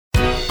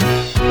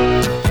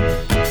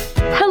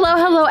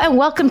and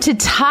welcome to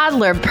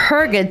Toddler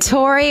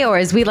Purgatory, or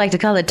as we like to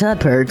call it, Todd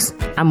Pergs.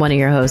 I'm one of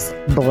your hosts,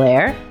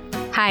 Blair.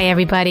 Hi,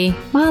 everybody.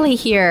 Molly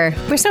here.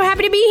 We're so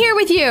happy to be here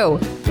with you.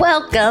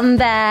 Welcome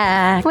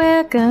back.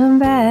 Welcome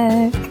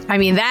back. I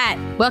mean that.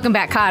 Welcome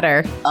back,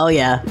 Cotter. Oh,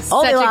 yeah.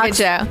 Such a good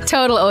show.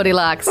 Total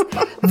Odilocks.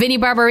 Vinnie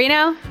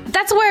Barbarino.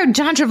 That's where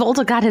John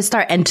Travolta got his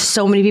start, and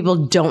so many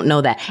people don't know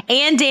that.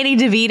 And Danny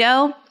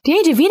DeVito.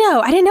 Danny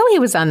DeVito. I didn't know he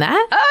was on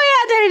that.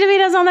 Oh, yeah. Danny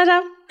DeVito's on that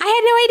show.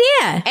 I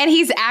had no idea. And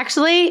he's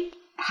actually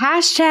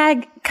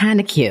 #kind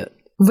of cute.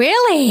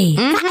 Really?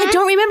 Mm-hmm. I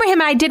don't remember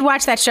him. I did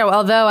watch that show,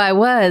 although I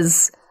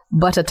was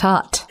but a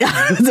tot.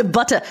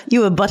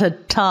 You were but a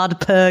Todd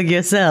Purg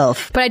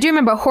yourself. But I do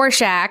remember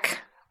Horshack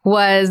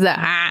was the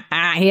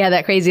he had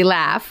that crazy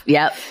laugh.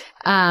 Yep.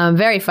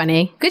 Very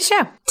funny. Good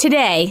show.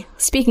 Today,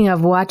 speaking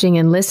of watching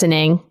and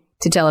listening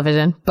to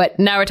television, but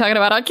now we're talking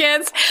about our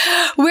kids.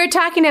 We're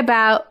talking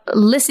about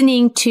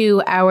listening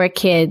to our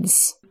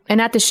kids.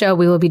 And at the show,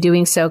 we will be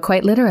doing so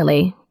quite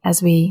literally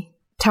as we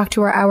talk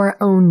to our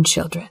own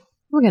children.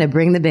 We're going to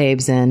bring the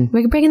babes in.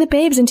 We're bringing the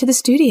babes into the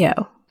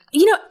studio.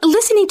 You know,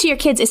 listening to your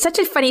kids is such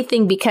a funny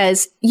thing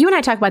because you and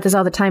I talk about this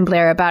all the time,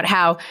 Blair, about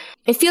how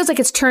it feels like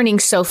it's turning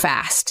so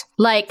fast.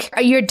 Like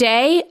your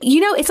day,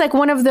 you know, it's like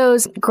one of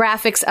those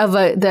graphics of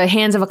the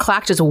hands of a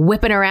clock just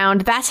whipping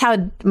around. That's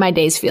how my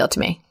days feel to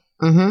me.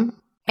 Mm-hmm.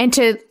 And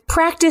to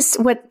practice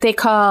what they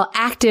call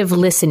active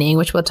listening,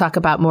 which we'll talk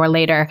about more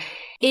later,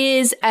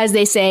 is, as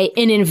they say,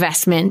 an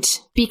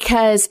investment.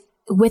 Because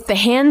with the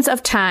hands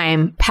of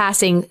time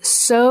passing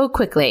so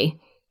quickly,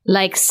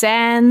 like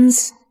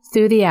sands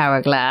through the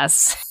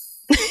hourglass,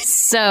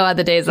 so are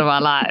the days of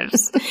our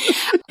lives.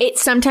 It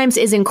sometimes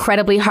is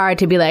incredibly hard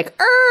to be like,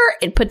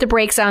 and put the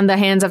brakes on the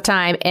hands of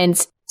time and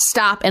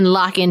stop and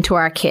lock into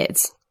our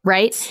kids.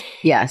 Right?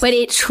 Yes. But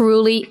it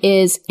truly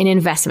is an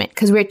investment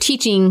because we're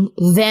teaching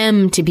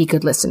them to be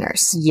good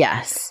listeners.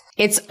 Yes.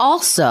 It's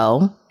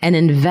also an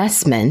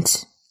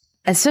investment,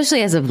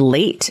 especially as of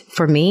late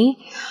for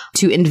me,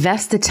 to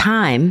invest the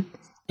time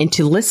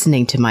into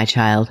listening to my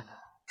child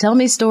tell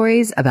me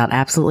stories about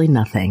absolutely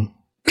nothing.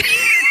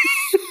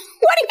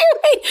 What do you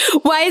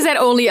mean? Why is that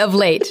only of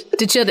late?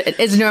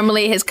 Is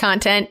normally his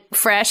content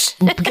fresh?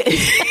 I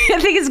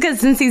think it's because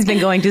since he's been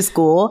going to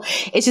school,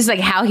 it's just like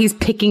how he's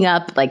picking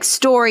up like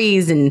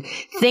stories and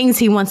things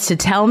he wants to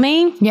tell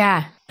me.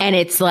 Yeah. And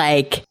it's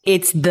like,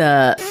 it's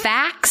the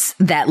facts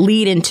that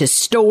lead into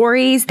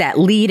stories, that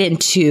lead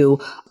into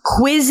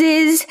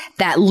quizzes,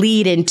 that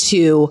lead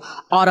into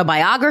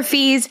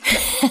autobiographies.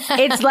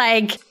 It's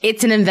like,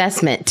 it's an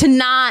investment to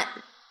not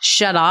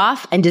shut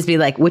off and just be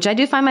like, which I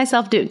do find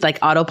myself doing, like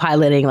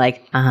autopiloting,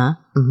 like,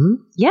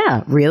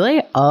 yeah,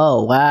 really?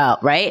 Oh, wow.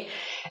 Right.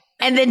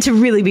 And then to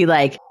really be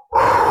like,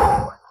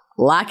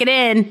 lock it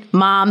in,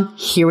 Mom.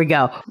 Here we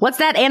go. What's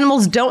that?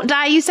 Animals don't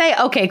die, you say?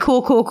 Okay,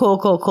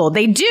 cool.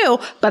 They do,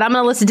 but I'm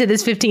going to listen to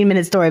this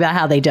 15-minute story about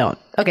how they don't.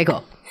 Okay,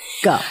 cool.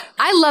 Go.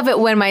 I love it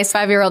when my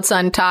 5-year-old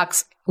son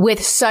talks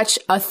with such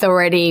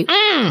authority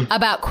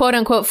about quote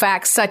unquote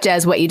facts, such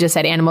as what you just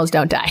said, animals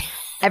don't die.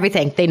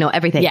 Everything. They know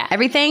everything. Yeah.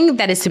 Everything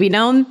that is to be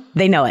known,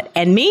 they know it.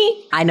 And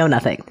me, I know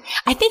nothing.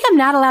 I think I'm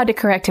not allowed to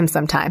correct him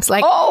sometimes.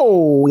 Like,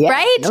 oh, yeah.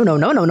 Right? No.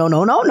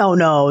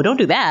 Don't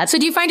do that. So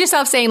do you find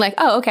yourself saying like,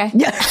 oh, okay.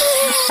 Yeah.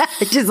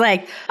 Just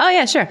like, oh,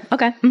 yeah, sure.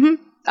 Okay. Mm-hmm.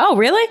 Oh,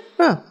 really?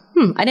 Huh.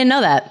 I didn't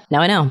know that. Now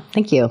I know.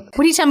 Thank you. What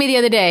did you tell me the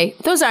other day?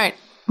 Those aren't,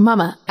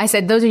 Mama. I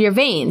said, those are your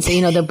veins. So,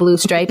 you know, the blue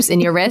stripes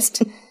in your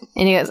wrist.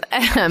 And he goes,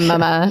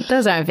 Mama,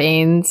 those aren't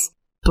veins.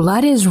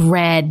 Blood is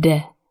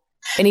red.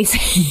 And he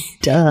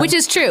said, which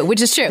is true.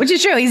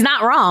 He's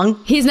not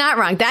wrong. He's not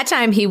wrong. That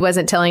time he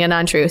wasn't telling a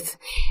non-truth.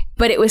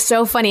 But it was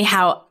so funny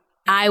how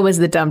I was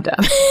the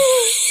dum-dum.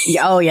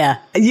 Oh, yeah.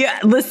 Yeah.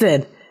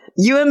 Listen,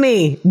 you and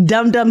me,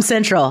 dum-dum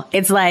central.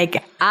 It's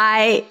like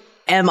I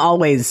am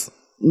always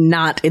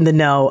not in the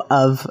know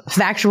of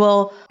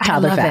factual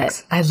toddler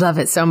facts. I love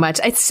it so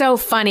much. It's so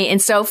funny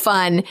and so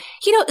fun.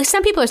 You know,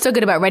 some people are so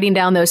good about writing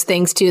down those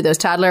things too, those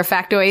toddler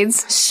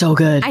factoids. So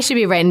good. I should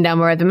be writing down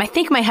more of them. I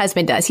think my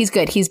husband does. He's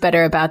good. He's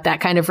better about that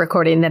kind of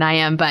recording than I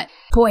am. But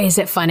boy, is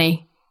it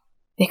funny.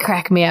 They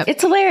crack me up.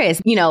 It's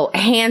hilarious. You know,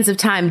 hands of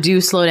time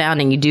do slow down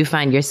and you do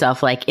find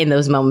yourself like in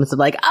those moments of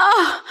like,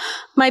 oh,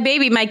 my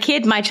baby, my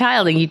kid, my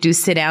child. And you do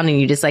sit down and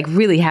you just like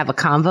really have a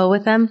convo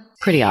with them.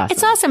 Pretty awesome.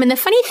 It's awesome. And the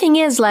funny thing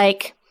is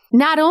like,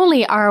 not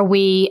only are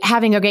we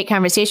having a great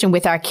conversation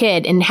with our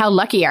kid, and how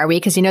lucky are we?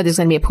 Because, you know, there's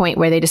going to be a point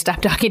where they just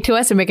stop talking to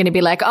us and we're going to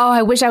be like, oh,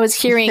 I wish I was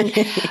hearing,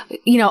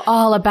 you know,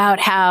 all about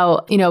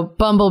how, you know,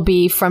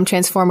 Bumblebee from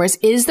Transformers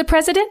is the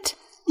president.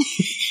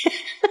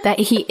 That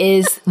he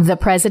is the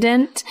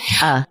president.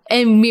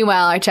 And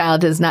meanwhile, our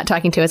child is not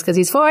talking to us because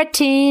he's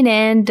 14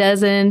 and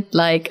doesn't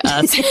like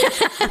us.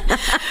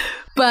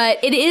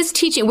 But it is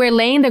teaching. We're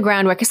laying the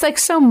groundwork. It's like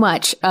so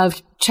much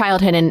of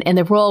childhood and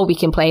the role we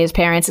can play as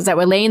parents is that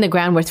we're laying the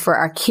groundwork for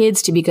our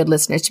kids to be good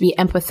listeners, to be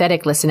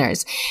empathetic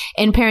listeners.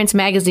 In Parents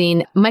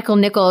Magazine, Michael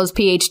Nichols,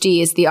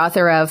 PhD, is the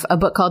author of a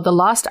book called The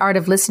Lost Art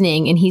of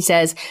Listening. And he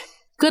says,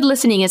 Good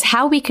listening is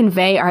how we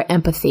convey our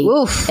empathy.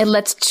 Oof. It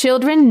lets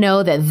children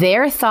know that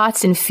their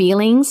thoughts and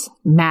feelings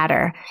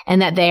matter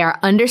and that they are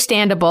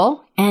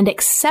understandable and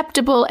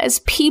acceptable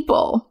as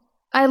people.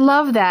 I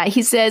love that.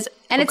 He says,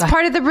 and it's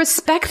part of the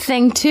respect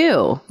thing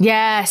too.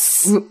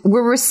 Yes.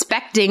 We're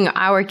respecting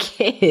our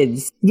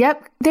kids.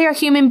 Yep. They are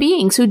human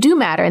beings who do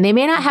matter, and they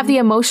may not have the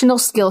emotional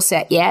skill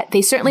set yet.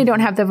 They certainly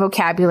don't have the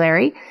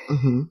vocabulary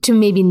to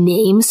maybe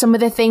name some of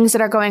the things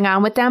that are going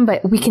on with them,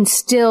 but we can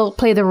still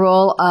play the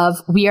role of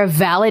we are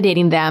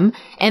validating them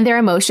and their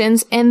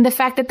emotions and the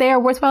fact that they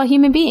are worthwhile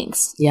human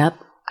beings. Yep.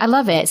 I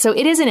love it. So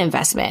it is an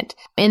investment.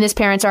 In this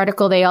parent's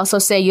article, they also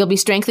say you'll be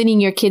strengthening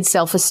your kids'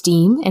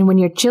 self-esteem. And when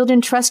your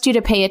children trust you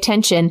to pay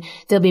attention,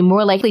 they'll be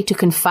more likely to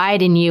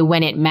confide in you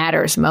when it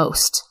matters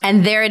most.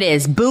 And there it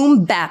is.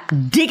 Boom, bap,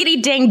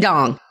 diggity ding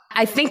dong.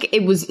 I think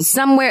it was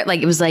somewhere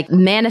it was like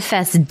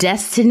Manifest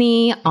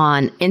Destiny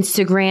on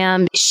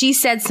Instagram. She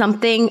said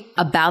something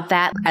about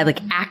that.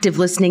 Active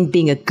listening,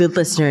 being a good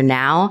listener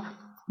now.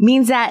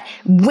 Means that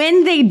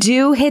when they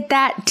do hit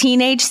that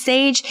teenage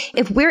stage,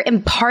 if we're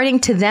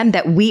imparting to them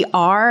that we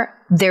are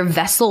their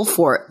vessel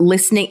for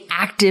listening,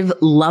 active,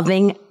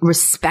 loving,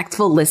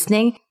 respectful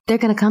listening, they're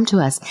going to come to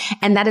us.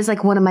 And that is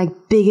one of my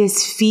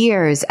biggest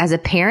fears as a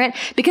parent,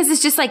 because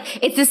it's just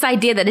it's this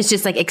idea that it's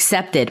just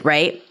accepted,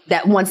 right?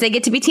 That once they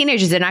get to be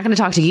teenagers, they're not going to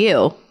talk to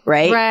you,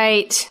 right?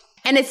 Right.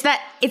 And it's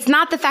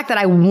not the fact that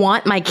I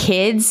want my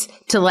kids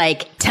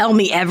to tell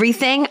me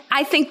everything.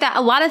 I think that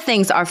a lot of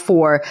things are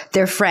for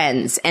their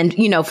friends and,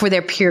 for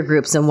their peer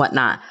groups and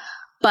whatnot.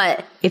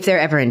 But if they're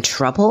ever in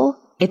trouble,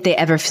 if they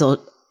ever feel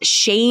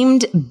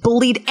shamed,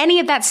 bullied, any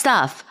of that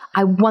stuff,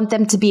 I want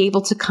them to be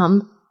able to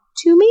come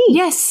to me.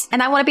 Yes.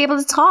 And I want to be able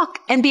to talk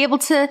and be able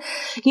to,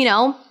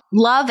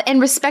 love and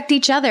respect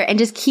each other and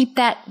just keep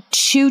that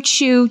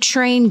choo-choo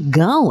train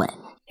going.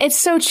 It's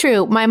so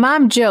true. My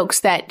mom jokes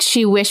that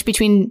she wished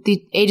between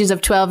the ages of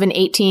 12 and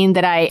 18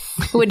 that I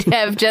would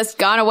have just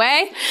gone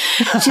away.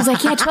 She's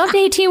like, yeah, 12 to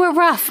 18 were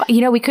rough.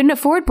 We couldn't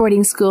afford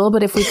boarding school,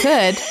 but if we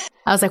could.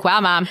 I was like, wow,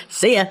 Mom.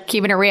 See ya.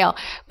 Keeping it real.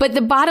 But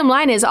the bottom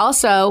line is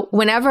also,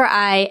 whenever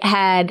I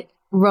had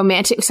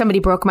somebody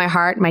broke my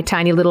heart, my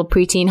tiny little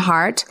preteen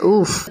heart.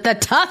 Oof. The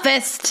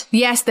toughest.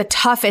 Yes, the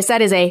toughest.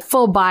 That is a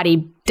full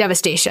body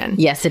devastation.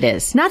 Yes, it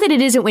is. Not that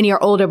it isn't when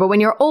you're older, but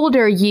when you're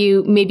older,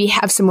 you maybe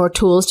have some more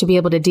tools to be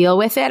able to deal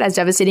with it, as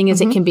devastating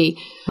as it can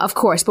be, of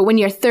course. But when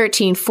you're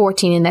 13,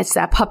 14, and that's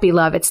that puppy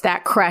love, it's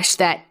that crush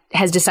that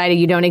has decided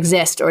you don't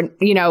exist or,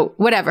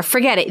 whatever,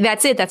 forget it.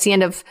 That's it. That's the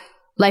end of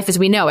life as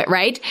we know it,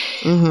 right?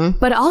 Mm-hmm.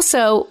 But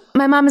also,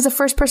 my mom is the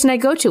first person I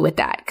go to with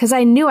that, because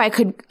I knew I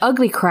could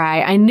ugly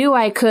cry. I knew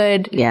I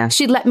could. Yeah.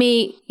 She'd let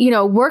me,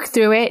 work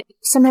through it.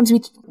 Sometimes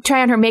we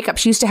try on her makeup.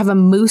 She used to have a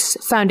mousse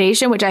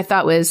foundation, which I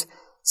thought was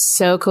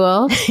so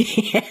cool.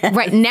 Yeah.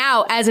 Right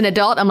now, as an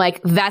adult, I'm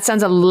like, that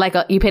sounds like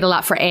you paid a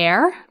lot for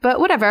air, but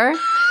whatever.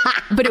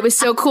 But it was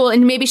so cool.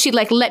 And maybe she'd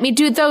let me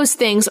do those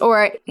things,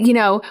 or,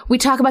 we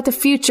talk about the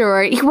future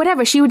or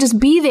whatever. She would just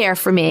be there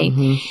for me.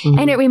 Mm-hmm, mm-hmm.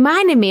 And it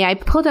reminded me, I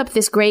pulled up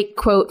this great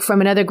quote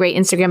from another great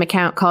Instagram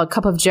account called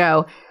Cup of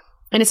Joe.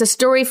 And it's a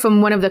story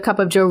from one of the Cup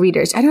of Joe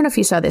readers. I don't know if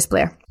you saw this,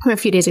 Blair, a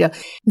few days ago.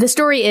 The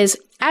story is,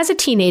 as a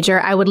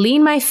teenager, I would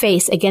lean my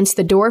face against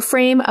the door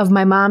frame of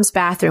my mom's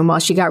bathroom while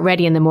she got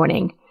ready in the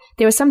morning.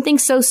 There was something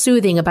so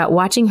soothing about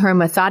watching her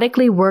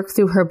methodically work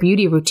through her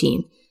beauty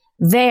routine.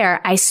 There,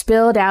 I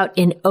spilled out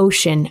an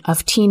ocean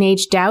of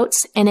teenage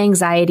doubts and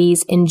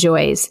anxieties and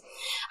joys.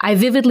 I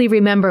vividly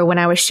remember when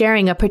I was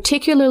sharing a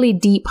particularly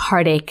deep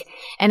heartache,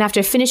 and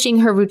after finishing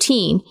her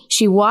routine,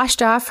 she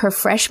washed off her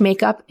fresh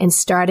makeup and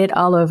started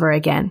all over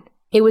again.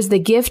 It was the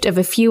gift of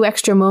a few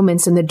extra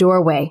moments in the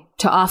doorway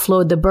to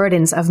offload the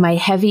burdens of my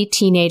heavy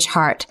teenage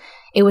heart.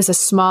 It was a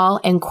small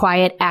and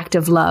quiet act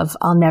of love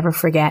I'll never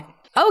forget.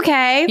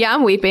 Okay. Yeah,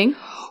 I'm weeping.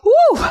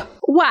 Woo!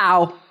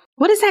 Wow.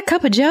 What is that,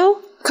 Cup of Joe?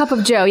 Cup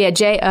of Joe, yeah,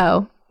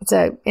 J-O. It's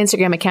an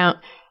Instagram account.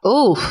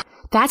 Ooh.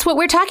 That's what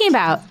we're talking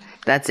about.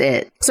 That's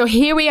it. So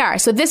here we are.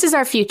 So this is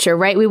our future,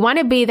 right? We want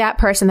to be that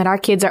person that our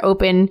kids are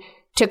open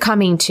to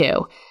coming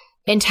to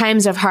in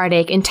times of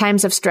heartache, in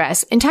times of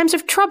stress, in times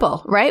of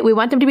trouble, right? We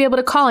want them to be able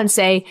to call and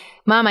say,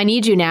 Mom, I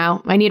need you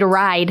now. I need a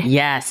ride.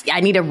 Yes, I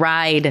need a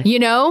ride.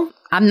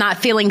 I'm not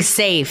feeling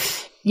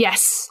safe.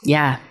 Yes.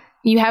 Yeah.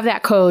 You have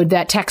that code,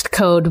 that text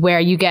code where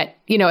you get,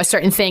 a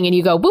certain thing and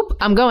you go, whoop,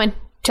 I'm going.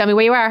 Tell me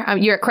where you are.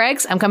 You're at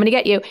Craig's. I'm coming to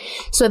get you.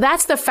 So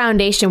that's the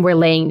foundation we're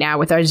laying now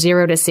with our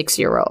 0 to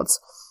 6-year-olds.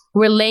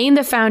 We're laying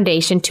the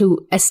foundation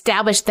to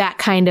establish that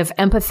kind of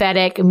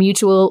empathetic,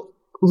 mutual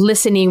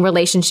listening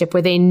relationship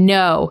where they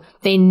know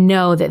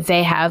that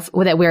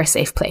that we're a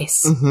safe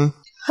place. Mm-hmm.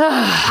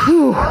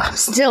 I'm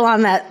still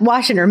on that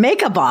washing her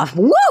makeup off.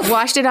 Woo!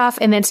 Washed it off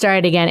and then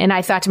started again. And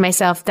I thought to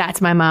myself,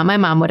 that's my mom. My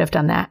mom would have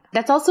done that.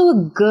 That's also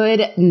a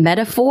good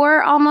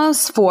metaphor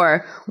almost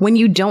for when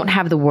you don't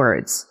have the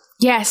words.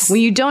 Yes. When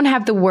you don't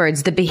have the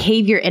words, the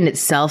behavior in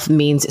itself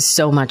means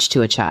so much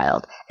to a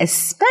child,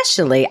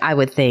 especially, I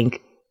would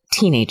think,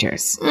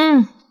 teenagers.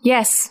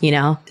 Yes.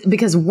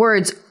 Because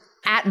words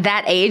at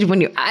that age,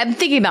 I'm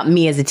thinking about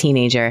me as a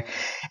teenager,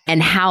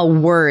 and how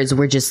words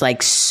were just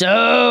like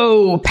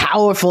so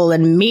powerful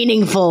and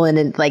meaningful.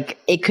 And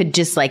it could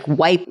just like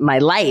wipe my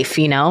life,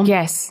 you know?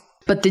 Yes.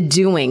 But the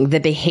doing, the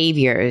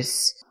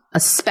behaviors,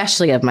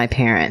 especially of my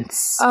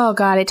parents. Oh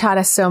God, it taught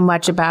us so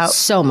much about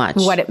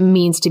what it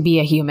means to be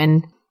a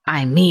human.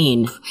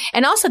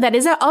 And also that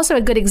is also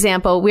a good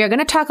example. We are going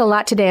to talk a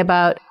lot today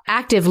about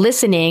active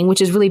listening,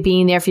 which is really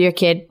being there for your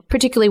kid,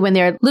 particularly when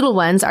they're little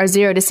ones, our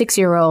 0 to 6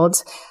 year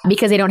olds,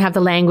 because they don't have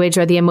the language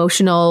or the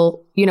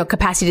emotional,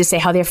 capacity to say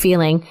how they're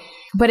feeling.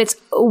 But it's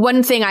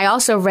one thing I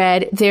also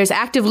read, there's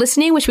active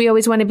listening, which we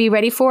always want to be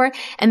ready for.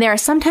 And there are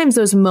sometimes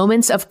those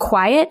moments of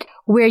quiet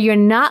where you're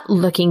not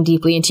looking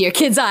deeply into your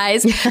kid's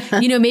eyes.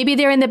 Maybe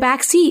they're in the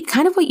back seat,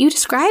 kind of what you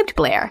described,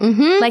 Blair.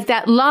 Mm-hmm. Like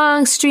that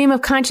long stream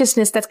of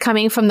consciousness that's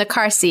coming from the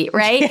car seat,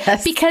 right?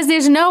 Yes. Because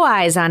there's no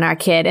eyes on our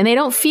kid and they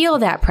don't feel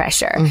that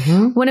pressure.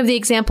 Mm-hmm. One of the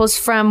examples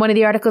from one of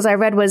the articles I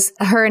read was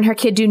her and her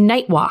kid do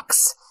night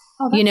walks.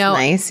 Oh, that's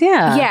nice.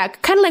 Yeah. Yeah.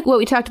 Kind of like what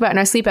we talked about in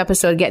our sleep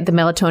episode, get the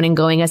melatonin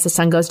going as the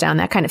sun goes down,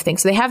 that kind of thing.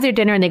 So they have their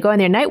dinner and they go on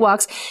their night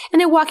walks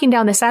and they're walking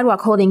down the sidewalk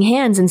holding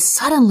hands. And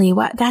suddenly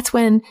that's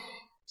when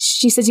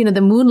she says,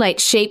 the moonlight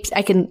shapes,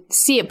 I can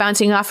see it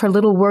bouncing off her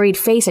little worried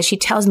face as she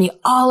tells me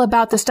all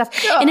about the stuff.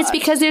 God. And it's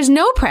because there's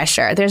no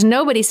pressure. There's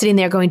nobody sitting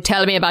there going,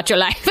 tell me about your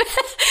life.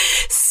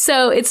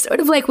 So it's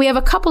sort of like we have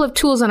a couple of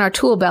tools on our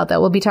tool belt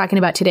that we'll be talking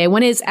about today.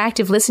 One is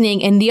active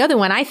listening. And the other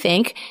one, I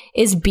think,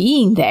 is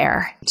being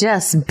there.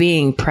 Just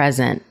being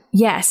present.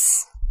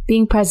 Yes.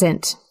 Being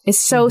present is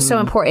so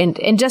important.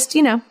 And just,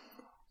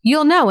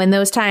 you'll know in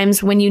those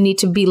times when you need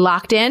to be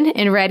locked in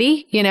and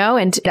ready,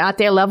 and at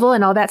their level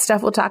and all that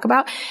stuff we'll talk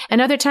about. And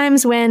other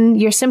times when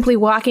you're simply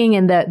walking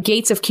and the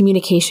gates of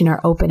communication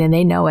are open and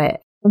they know it.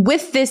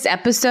 With this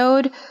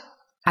episode,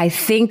 I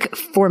think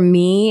for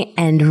me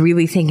and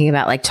really thinking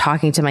about like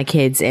talking to my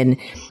kids and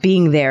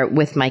being there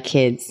with my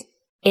kids,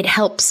 it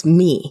helps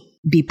me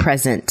be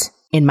present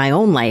in my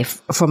own life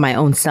for my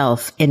own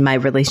self in my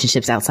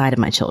relationships outside of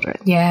my children.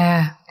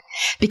 Yeah.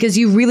 Because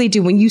you really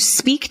do. When you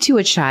speak to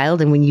a child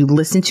and when you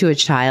listen to a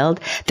child,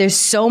 there's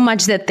so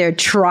much that they're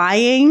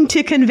trying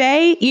to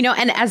convey,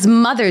 and as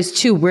mothers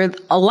too,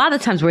 a lot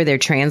of times we're their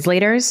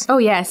translators. Oh,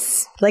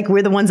 yes. Like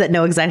we're the ones that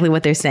know exactly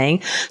what they're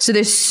saying. So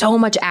there's so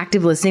much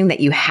active listening that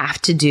you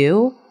have to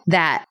do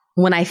that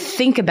when I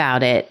think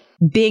about it,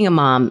 being a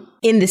mom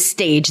in the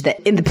stage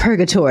in the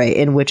purgatory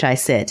in which I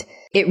sit,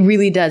 it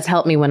really does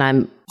help me when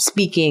I'm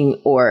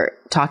speaking or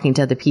talking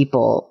to other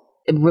people,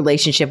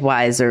 relationship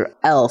wise or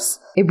else.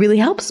 It really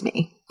helps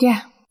me.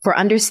 Yeah. For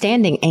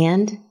understanding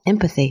and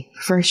empathy,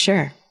 for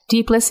sure.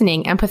 Deep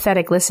listening,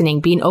 empathetic listening,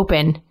 being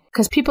open.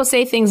 Because people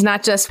say things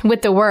not just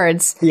with the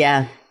words.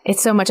 Yeah.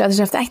 It's so much other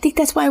stuff. I think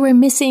that's why we're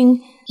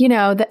missing,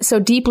 so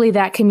deeply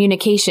that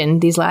communication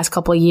these last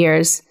couple of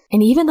years.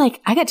 And even I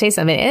got to tell you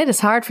something. It is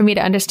hard for me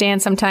to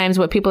understand sometimes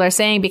what people are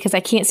saying because I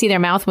can't see their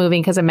mouth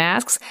moving because of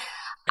masks.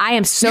 I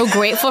am so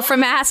grateful for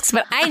masks,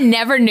 but I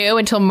never knew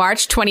until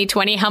March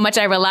 2020 how much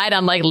I relied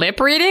on lip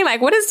reading.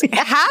 What is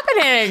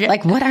happening?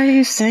 What are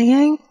you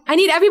saying? I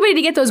need everybody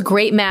to get those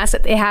great masks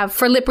that they have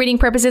for lip reading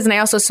purposes. And I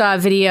also saw a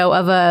video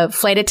of a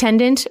flight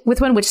attendant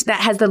with one, which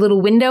that has the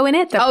little window in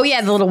it. Oh,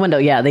 yeah, the little window.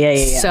 Yeah.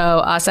 So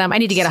awesome. I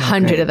need to get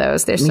 100 of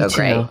those. They're so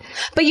great.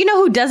 But you know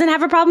who doesn't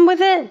have a problem with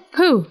it?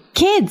 Who?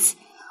 Kids.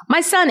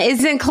 My son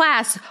is in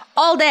class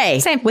all day.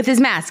 Same. With his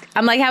mask.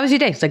 I'm like, how was your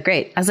day? He's like,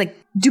 great. I was like,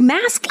 do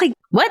masks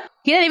what?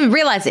 He didn't even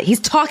realize it. He's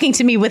talking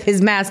to me with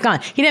his mask on.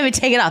 He didn't even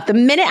take it off. The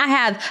minute I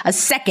have a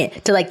second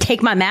to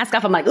take my mask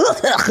off, I'm like,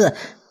 ugh.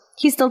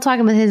 He's still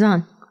talking with his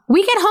on.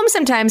 We get home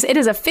sometimes. It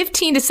is a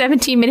 15 to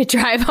 17 minute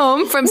drive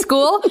home from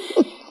school.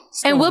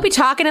 And we'll be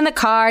talking in the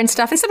car and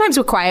stuff. And sometimes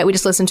we're quiet. We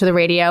just listen to the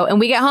radio. And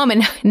we get home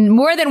and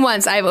more than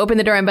once I've opened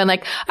the door and been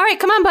like, all right,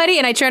 come on, buddy.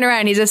 And I turn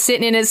around and he's just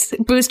sitting in his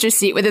booster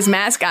seat with his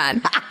mask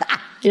on.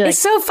 It's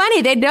so funny.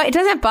 It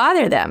doesn't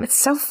bother them. It's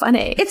so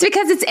funny. It's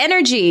because it's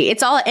energy.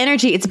 It's all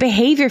energy. It's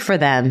behavior for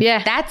them.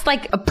 Yeah. That's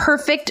a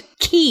perfect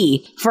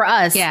key for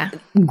us. Yeah.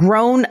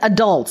 Grown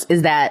adults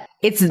is that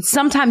it's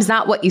sometimes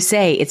not what you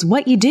say. It's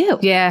what you do.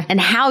 Yeah.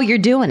 And how you're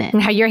doing it.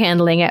 And how you're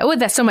handling it. Oh,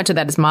 that's so much of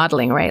that is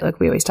modeling, right? Like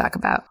we always talk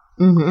about.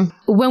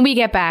 Mm-hmm. When we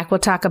get back,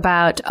 we'll talk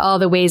about all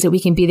the ways that we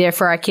can be there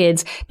for our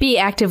kids, be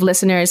active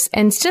listeners,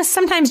 and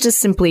sometimes just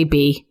simply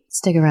be.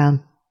 Stick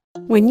around.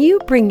 When you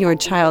bring your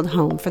child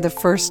home for the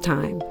first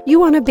time, you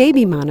want a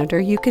baby monitor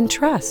you can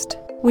trust.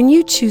 When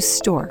you choose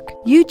Stork,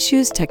 you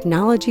choose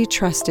technology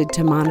trusted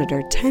to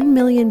monitor 10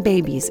 million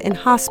babies in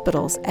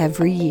hospitals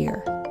every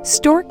year.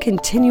 Stork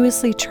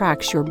continuously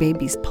tracks your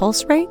baby's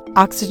pulse rate,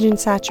 oxygen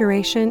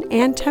saturation,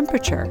 and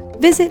temperature.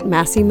 Visit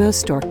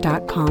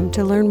MassimoStork.com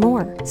to learn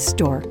more.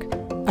 Stork,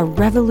 a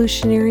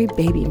revolutionary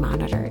baby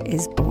monitor,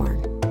 is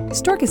born.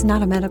 Stork is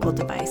not a medical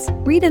device.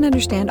 Read and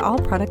understand all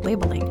product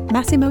labeling.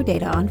 Massimo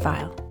data on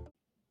file.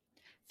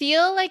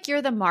 Feel like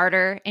you're the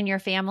martyr in your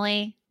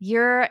family?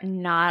 You're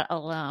not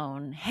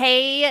alone.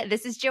 Hey,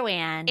 this is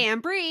Joanne.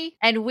 And Bree.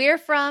 And we're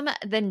from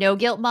the No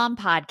Guilt Mom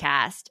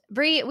podcast.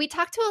 Bree, we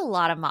talk to a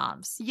lot of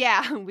moms.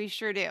 Yeah, we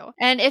sure do.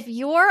 And if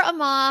you're a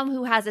mom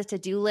who has a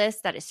to-do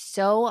list that is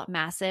so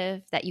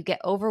massive that you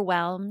get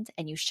overwhelmed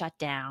and you shut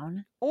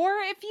down, or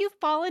if you've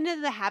fallen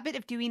into the habit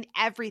of doing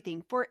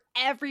everything for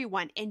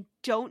everyone and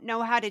don't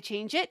know how to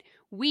change it,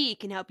 we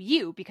can help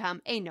you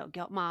become a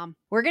no-guilt mom.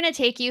 we're going to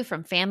take you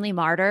from family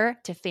martyr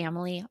to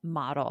family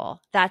model.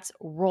 That's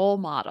role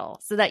model,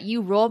 so that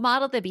you role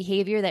model the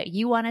behavior that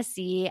you want to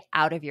see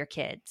out of your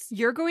kids.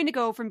 You're going to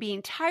go from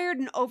being tired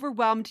and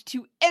overwhelmed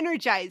to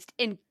energized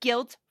and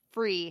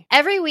guilt-free.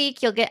 Every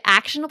week, you'll get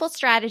actionable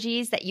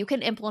strategies that you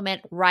can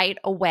implement right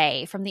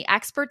away from the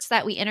experts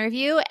that we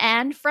interview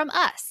and from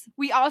us.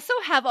 We also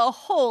have a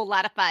whole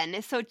lot of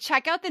fun, so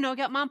check out the No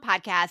Guilt Mom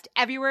podcast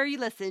everywhere you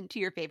listen to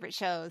your favorite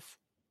shows.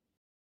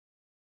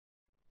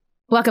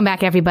 Welcome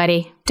back,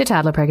 everybody, to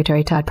Toddler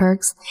Purgatory, Todd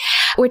Perks.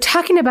 We're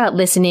talking about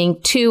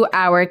listening to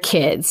our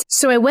kids.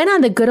 So I went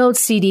on the good old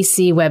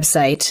CDC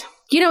website.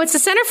 You know, it's the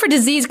Center for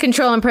Disease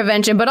Control and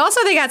Prevention, but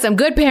also they got some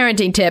good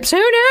parenting tips. Who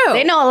knew?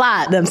 They know a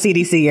lot, them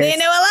CDCers. They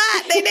know a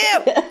lot. They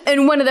do.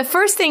 And one of the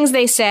first things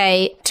they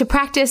say to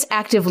practice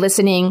active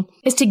listening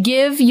is to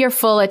give your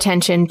full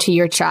attention to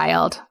your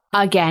child.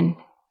 Again,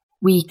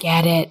 we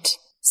get it.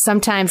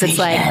 Sometimes it's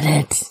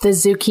like, the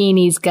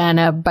zucchini's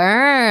gonna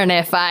burn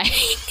if I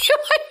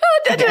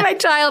attention to my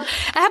child.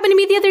 It happened to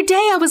me the other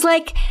day. I was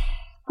like,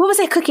 what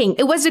was I cooking?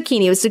 It was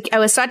zucchini. I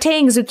was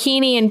sauteing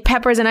zucchini and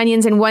peppers and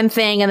onions in one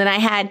thing. And then I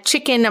had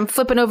chicken. I'm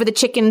flipping over the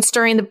chicken,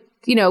 stirring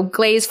the,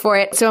 glaze for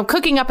it. So I'm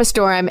cooking up a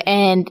storm.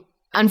 And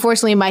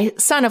unfortunately, my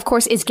son, of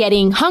course, is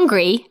getting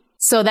hungry.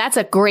 So that's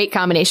a great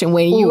combination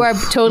when you are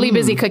totally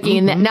busy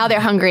cooking and now they're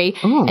hungry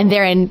and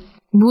they're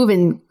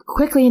moving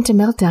quickly into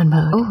meltdown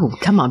mode. Oh,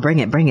 come on, bring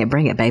it,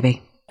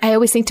 baby. I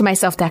always think to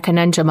myself that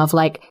conundrum of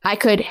like, I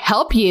could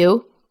help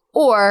you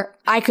or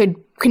I could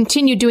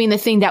continue doing the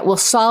thing that will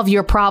solve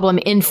your problem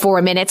in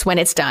 4 minutes when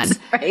it's done.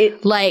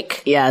 Right.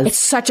 Like, yes. It's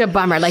such a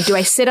bummer. Like, do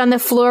I sit on the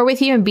floor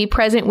with you and be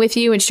present with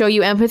you and show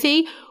you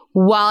empathy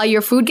while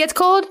your food gets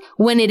cold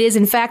when it is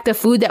in fact the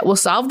food that will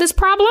solve this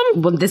problem?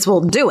 Well, this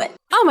will do it.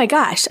 Oh my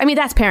gosh. I mean,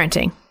 that's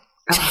parenting.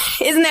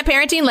 Isn't that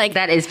parenting? Like,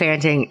 that is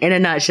parenting in a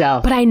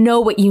nutshell. But I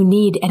know what you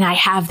need and I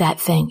have that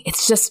thing.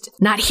 It's just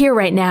not here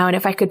right now. And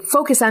if I could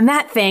focus on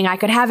that thing, I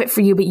could have it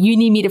for you, but you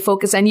need me to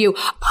focus on you.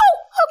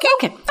 Oh,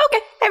 okay.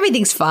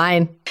 Everything's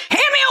fine.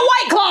 Hand me a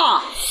White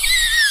Claw!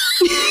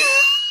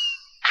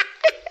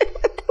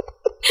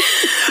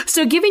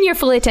 So giving your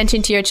full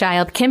attention to your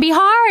child can be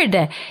hard.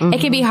 Mm-hmm. It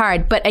can be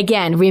hard. But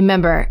again,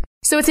 remember,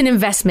 so it's an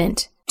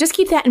investment. Just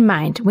keep that in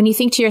mind. When you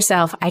think to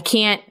yourself, I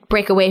can't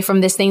break away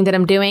from this thing that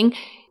I'm doing.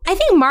 I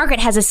think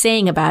Margaret has a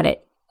saying about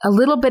it. A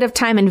little bit of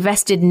time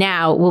invested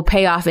now will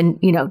pay off in,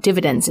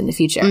 dividends in the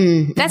future.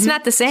 Mm-hmm. That's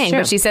not the saying,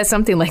 but she says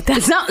something like that.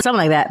 It's not something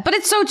like that, but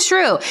it's so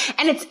true.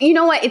 And it's, you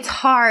know what? It's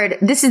hard.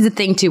 This is the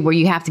thing too, where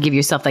you have to give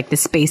yourself like the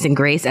space and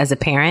grace as a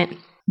parent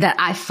that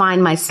I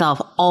find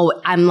myself,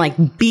 I'm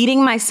like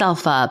beating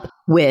myself up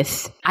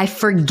with, I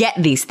forget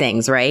these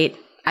things, right?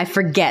 I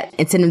forget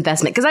it's an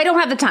investment because I don't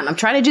have the time. I'm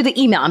trying to do the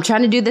email. I'm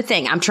trying to do the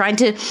thing. I'm trying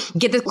to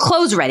get the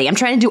clothes ready. I'm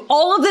trying to do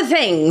all of the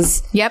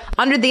things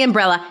under the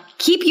umbrella,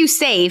 keep you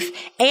safe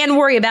and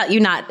worry about you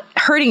not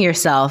hurting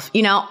yourself.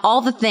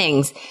 All the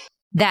things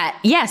that,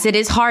 yes, it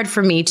is hard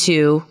for me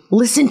to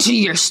listen to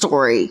your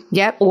story.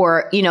 Yep.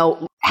 Or,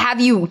 have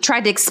you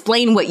tried to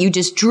explain what you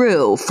just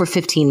drew for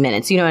 15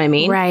 minutes? You know what I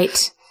mean?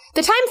 Right.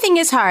 The time thing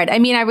is hard. I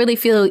mean, I really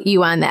feel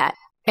you on that.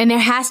 And there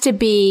has to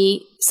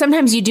be,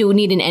 sometimes you do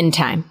need an end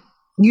time.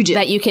 You do.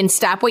 That you can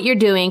stop what you're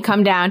doing,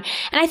 come down.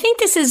 And I think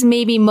this is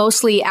maybe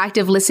mostly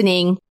active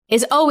listening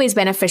is always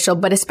beneficial,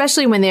 but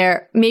especially when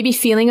they're maybe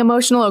feeling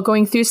emotional or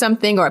going through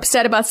something or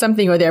upset about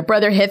something or their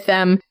brother hit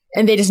them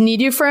and they just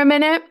need you for a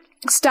minute.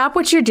 Stop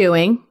what you're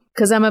doing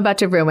because I'm about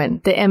to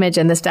ruin the image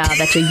and the style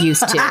that you're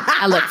used to.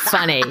 I look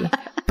funny,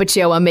 but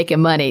I'm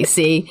making money.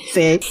 See?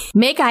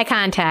 Make eye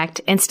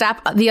contact and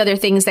stop the other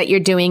things that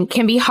you're doing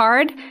can be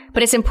hard,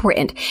 but it's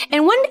important.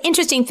 And one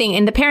interesting thing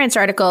in the Parents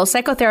article,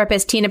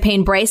 psychotherapist Tina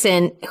Payne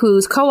Bryson,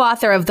 who's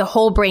co-author of The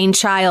Whole Brain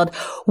Child,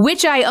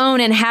 which I own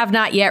and have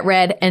not yet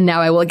read, and now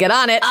I will get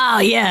on it. Oh,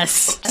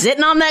 yes.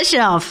 Sitting on that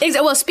shelf.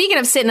 Well, speaking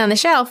of sitting on the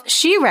shelf,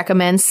 she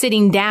recommends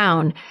sitting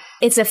down.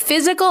 It's a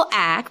physical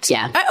act.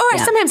 Yeah. Or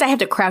sometimes I have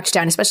to crouch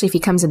down, especially if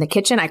he comes in the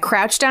kitchen. I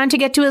crouch down to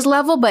get to his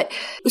level, but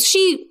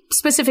she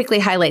specifically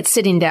highlights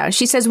sitting down.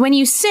 She says, when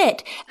you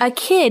sit, a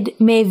kid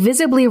may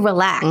visibly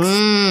relax.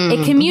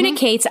 It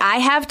communicates, I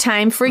have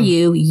time for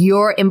you.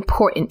 You're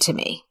important to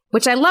me.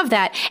 Which I love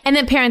that. And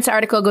then Parents'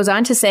 article goes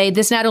on to say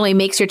this not only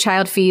makes your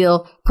child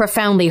feel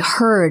profoundly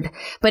heard,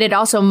 but it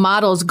also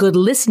models good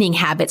listening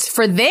habits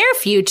for their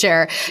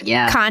future.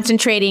 Yeah.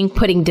 Concentrating,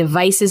 putting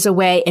devices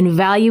away, and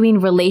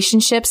valuing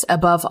relationships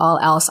above all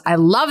else. I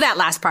love that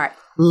last part.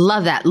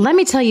 Love that. Let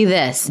me tell you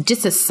this,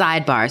 just a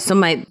sidebar. So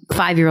my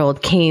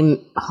 5-year-old came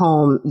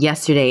home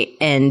yesterday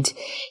and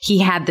he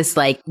had this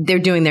they're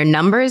doing their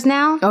numbers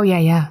now. Oh,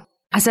 yeah.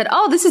 I said,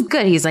 oh, this is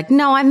good. He's like,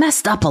 no, I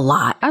messed up a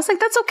lot. I was like,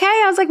 that's okay.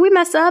 I was like, we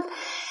messed up.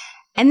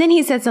 And then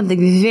he said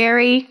something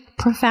very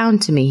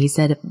profound to me. He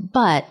said,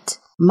 but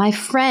my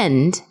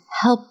friend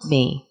helped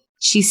me.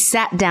 She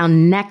sat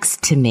down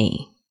next to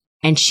me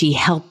and she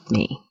helped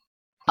me.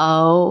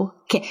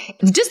 Okay.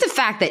 Just the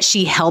fact that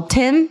she helped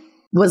him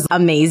was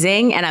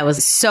amazing. And I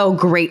was so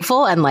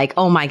grateful and like,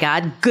 oh my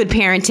God, good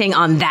parenting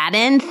on that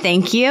end.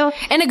 Thank you.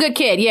 And a good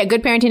kid. Yeah.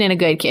 Good parenting and a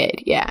good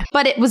kid. Yeah.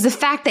 But it was the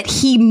fact that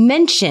he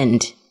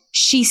mentioned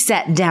she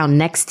sat down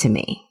next to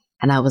me.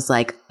 And I was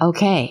like,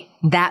 okay,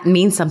 that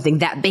means something.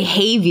 That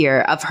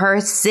behavior of her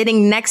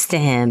sitting next to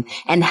him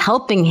and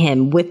helping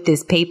him with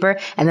this paper.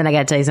 And then I got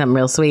to tell you something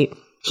real sweet.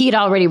 He had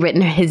already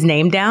written his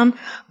name down,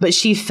 but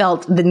she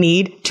felt the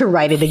need to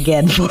write it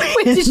again for him.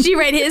 Wait, did she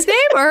write his name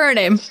or her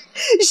name?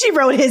 She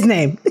wrote his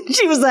name.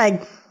 She was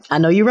like, I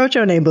know you wrote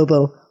your name,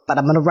 boo-boo, but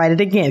I'm going to write it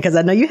again because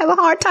I know you have a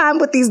hard time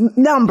with these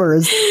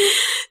numbers.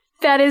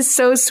 That is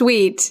so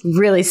sweet.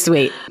 Really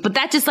sweet. But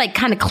that just like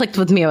kind of clicked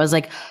with me. I was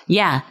like,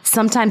 yeah,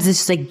 sometimes it's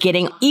just like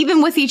getting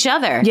even with each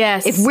other.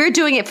 Yes. If we're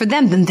doing it for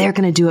them, then they're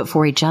going to do it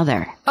for each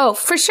other. Oh,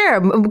 for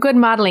sure. Good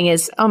modeling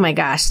is, oh my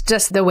gosh,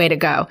 just the way to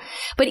go.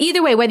 But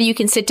either way, whether you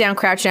can sit down,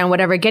 crouch down,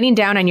 whatever, getting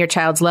down on your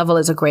child's level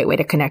is a great way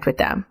to connect with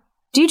them.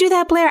 Do you do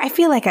that, Blair? I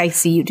feel like I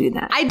see you do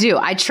that. I do.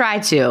 I try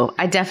to.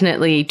 I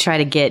definitely try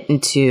to get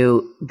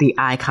into the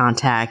eye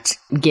contact,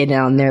 get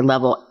on their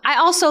level. I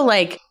also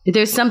like,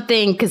 there's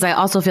something, because I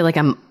also feel like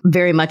I'm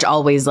very much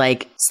always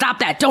like, stop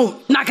that,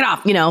 don't, knock it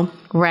off, you know?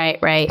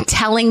 Right.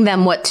 Telling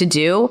them what to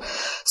do.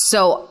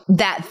 So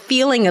that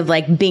feeling of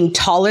like being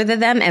taller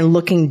than them and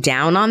looking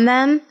down on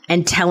them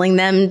and telling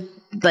them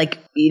like,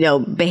 you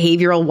know,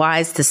 behavioral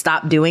wise to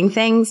stop doing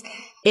things,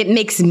 it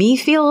makes me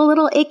feel a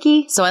little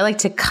icky. So I like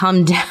to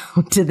come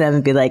down to them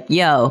and be like,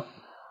 yo,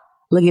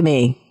 look at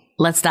me.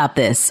 Let's stop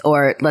this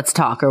or let's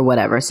talk or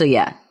whatever. So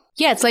yeah.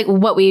 Yeah, it's like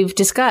what we've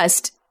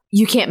discussed.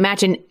 You can't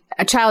match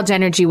a child's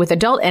energy with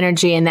adult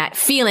energy, and that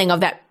feeling of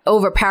that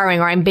overpowering,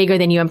 or I'm bigger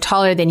than you, I'm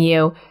taller than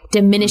you,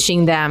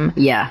 diminishing them.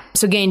 Yeah.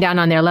 So getting down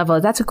on their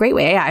level, that's a great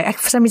way.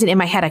 For some reason in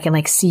my head, I can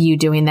like see you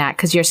doing that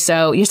because you're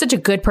such a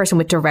good person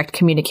with direct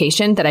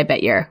communication that I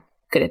bet you're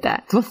good at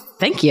that. Well,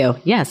 thank you.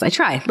 Yes, I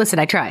try. Listen,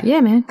 I try. Yeah,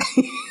 man.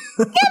 Yeah,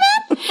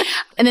 man.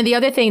 And then the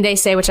other thing they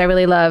say, which I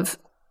really love,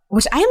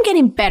 which I am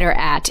getting better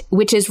at,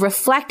 which is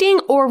reflecting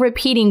or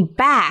repeating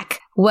back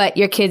what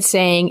your kid's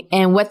saying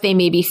and what they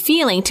may be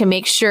feeling to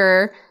make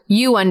sure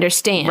you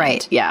understand.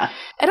 Right. Yeah.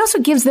 It also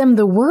gives them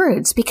the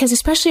words, because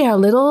especially our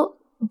little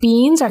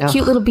beans, our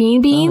cute little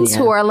beans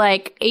who are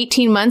like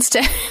 18 months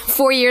to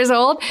 4 years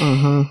old,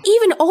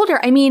 even older.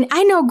 I mean,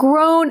 I know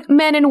grown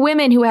men and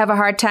women who have a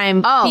hard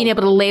time being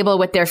able to label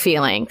what they're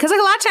feeling. Because like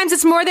a lot of times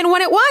it's more than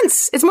one at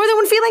once. It's more than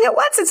one feeling at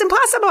once. It's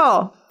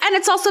impossible. And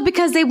it's also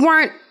because they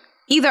weren't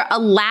either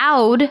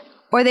allowed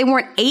or they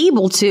weren't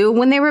able to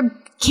when they were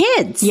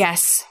kids.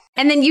 Yes.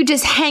 And then you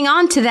just hang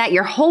on to that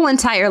your whole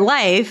entire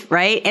life,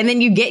 right? And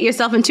then you get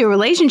yourself into a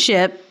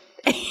relationship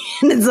and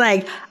it's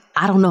like,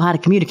 I don't know how to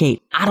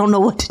communicate. I don't know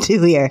what to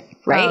do here,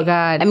 right? Oh,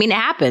 God. I mean, it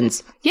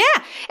happens. Yeah.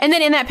 And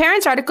then in that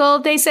parents article,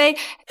 they say,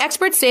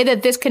 experts say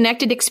that this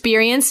connected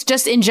experience,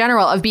 just in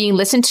general, of being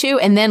listened to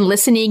and then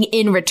listening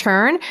in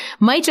return,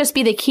 might just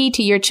be the key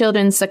to your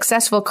children's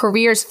successful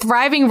careers,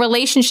 thriving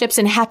relationships,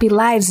 and happy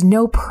lives.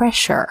 No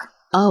pressure.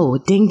 Oh,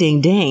 ding,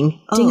 ding, ding.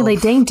 Dingly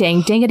ding,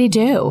 ding, dingity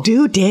do.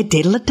 Do, did,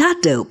 diddle, da,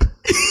 dope.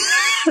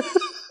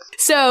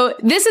 So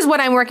this is what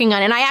I'm working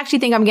on, and I actually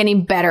think I'm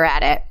getting better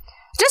at it.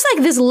 Just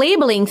like this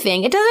labeling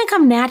thing, it doesn't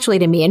come naturally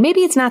to me, and maybe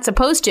it's not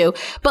supposed to,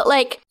 but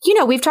like, you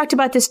know, we've talked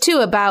about this too,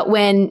 about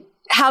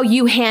how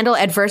you handle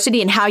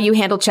adversity and how you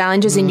handle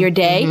challenges in your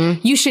day.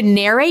 You should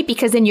narrate,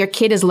 because then your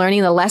kid is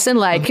learning the lesson.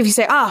 Like if you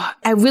say, oh,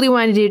 I really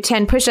wanted to do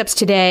 10 push-ups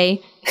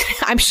today,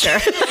 I'm sure.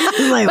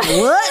 Like,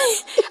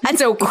 what?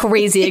 That's a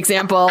crazy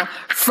example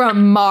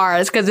from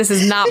Mars, because this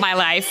is not my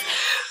life.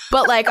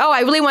 But like, oh,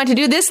 I really wanted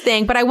to do this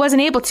thing, but I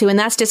wasn't able to, and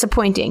that's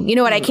disappointing. You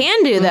know what I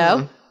can do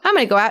though? I'm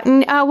going to go out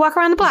and walk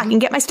around the block and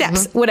get my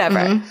steps,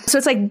 whatever. So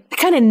it's like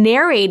kind of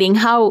narrating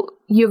how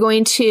you're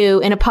going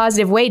to, in a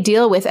positive way,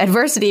 deal with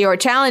adversity or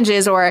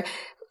challenges or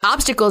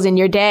obstacles in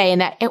your day.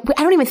 And that I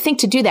don't even think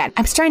to do that.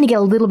 I'm starting to get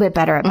a little bit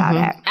better about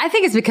it. I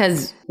think it's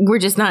because we're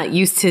just not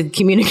used to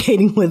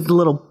communicating with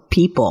little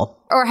people.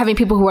 Or having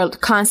people who are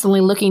constantly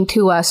looking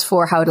to us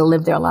for how to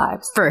live their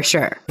lives. For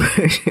sure.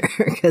 For sure.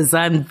 Because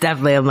I'm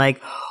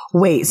like,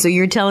 wait, so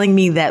you're telling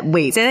me that,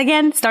 wait, say that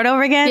again? Start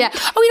over again? Yeah.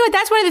 Oh, you know what?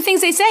 That's one of the things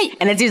they say.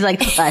 And it's usually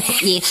like,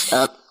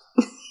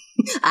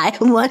 I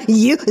want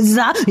you,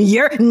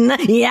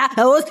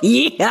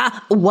 yeah.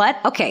 What?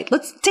 Okay,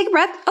 let's take a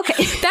breath.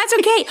 Okay. That's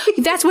okay.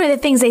 That's one of the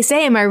things they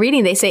say in my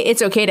reading. They say,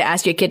 it's okay to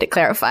ask your kid to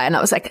clarify. And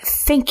I was like,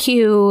 thank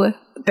you.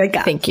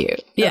 Thank you.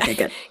 Yeah. Okay,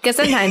 good. Because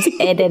sometimes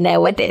I didn't know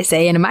what they're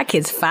saying. And my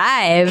kid's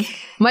 5,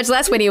 much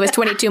less when he was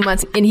 22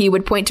 months and he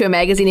would point to a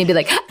magazine and be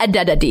like,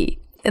 da-da-dee.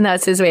 And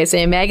that's his way of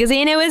saying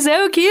magazine. It was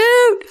so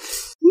cute.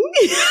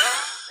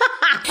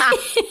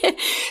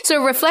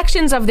 So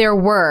reflections of their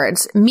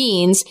words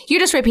means you're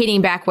just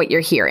repeating back what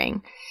you're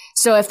hearing.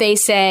 So if they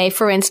say,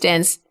 for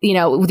instance,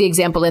 the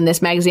example in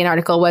this magazine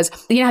article was,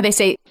 how they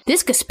say,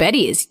 this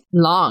gaspetti is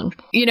long.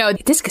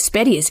 This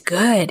gaspetti is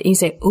good. And you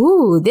say,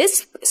 ooh,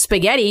 this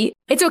spaghetti.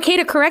 It's okay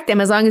to correct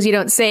them as long as you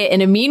don't say it in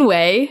a mean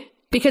way,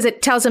 because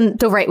it tells them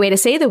the right way to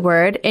say the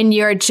word and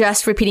you're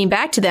just repeating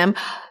back to them.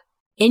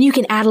 And you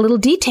can add a little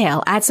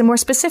detail, add some more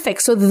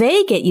specifics so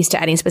they get used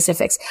to adding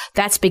specifics.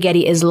 That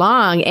spaghetti is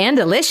long and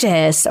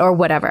delicious or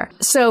whatever.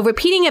 So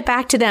repeating it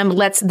back to them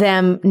lets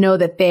them know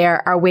that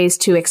there are ways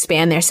to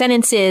expand their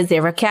sentences,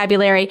 their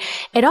vocabulary.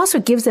 It also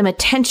gives them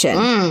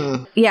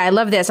attention. Yeah, I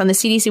love this. On the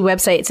CDC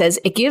website, it says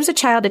it gives a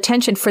child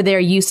attention for their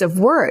use of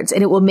words,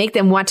 and it will make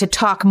them want to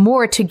talk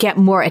more to get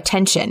more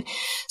attention.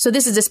 So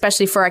this is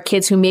especially for our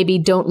kids who maybe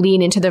don't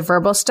lean into the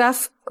verbal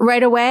stuff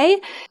right away.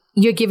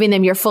 You're giving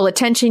them your full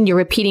attention. You're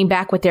repeating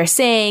back what they're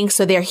saying.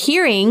 So they're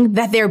hearing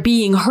that they're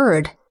being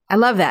heard. I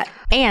love that.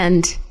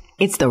 And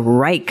it's the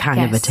right kind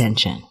of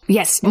attention.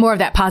 Yes. More of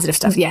that positive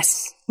stuff.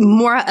 Yes.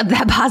 More of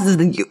that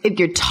positive. If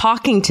you're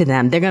talking to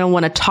them, they're going to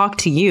want to talk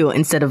to you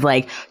instead of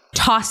like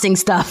tossing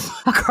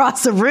stuff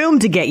across the room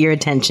to get your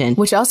attention.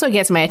 Which also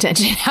gets my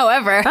attention.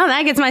 However. Oh,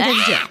 that gets my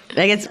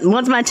attention.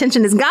 Once my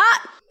attention is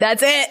got,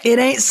 that's it. It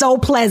ain't so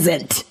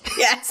pleasant.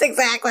 Yes,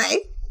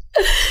 exactly.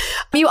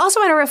 You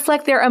also want to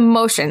reflect their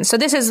emotions. So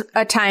this is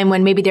a time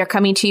when maybe they're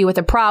coming to you with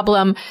a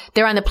problem.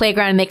 They're on the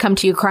playground and they come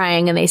to you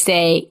crying and they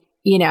say,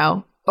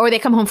 or they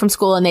come home from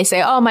school and they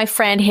say, oh, my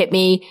friend hit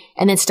me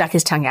and then stuck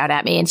his tongue out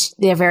at me. And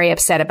they're very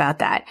upset about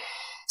that.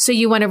 So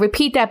you want to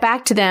repeat that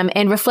back to them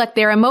and reflect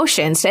their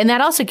emotions. And that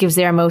also gives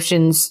their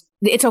emotions.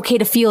 It's okay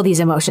to feel these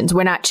emotions.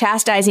 We're not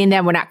chastising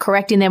them. We're not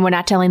correcting them. We're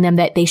not telling them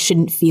that they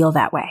shouldn't feel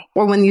that way.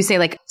 Or when you say,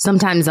 like,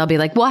 sometimes I'll be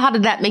like, well, how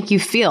did that make you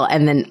feel?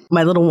 And then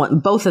my little one,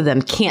 both of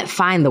them can't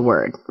find the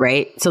word,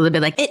 right? So they'll be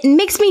like, it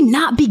makes me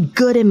not be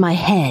good in my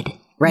head,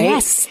 right?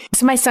 Yes.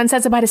 So my son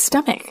says about his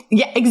stomach.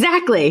 Yeah,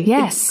 exactly.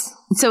 Yes.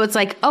 So it's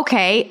like,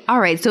 okay, all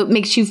right. So it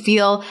makes you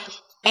feel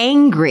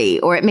angry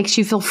or it makes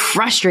you feel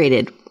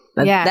frustrated.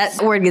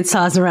 That word gets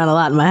tossed around a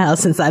lot in my house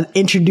since I've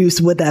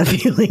introduced what that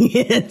feeling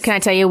is. Can I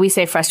tell you, we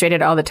say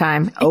frustrated all the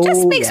time. It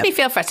just makes me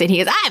feel frustrated.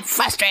 He goes, I'm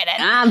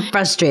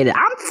frustrated.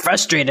 I'm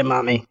frustrated,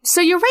 mommy.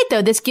 So you're right,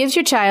 though. This gives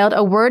your child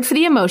a word for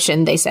the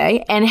emotion, they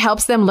say, and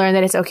helps them learn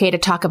that it's okay to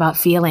talk about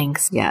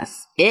feelings.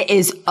 Yes. It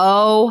is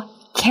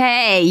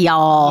okay,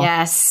 y'all.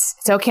 Yes.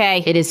 It's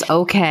okay. It is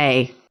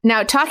okay.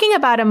 Now, talking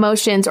about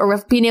emotions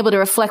or being able to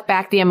reflect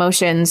back the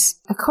emotions,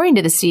 according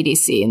to the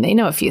CDC, and they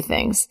know a few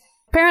things,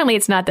 apparently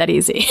it's not that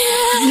easy.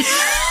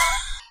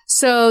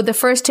 So the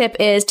first tip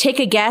is take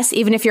a guess,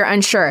 even if you're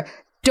unsure.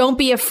 Don't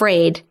be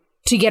afraid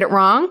to get it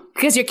wrong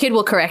because your kid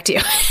will correct you.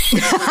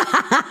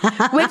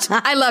 Which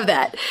I love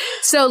that.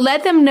 So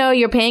let them know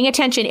you're paying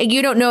attention.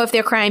 You don't know if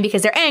they're crying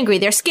because they're angry,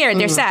 they're scared,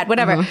 they're sad,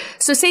 whatever.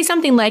 So say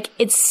something like,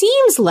 it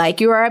seems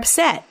like you are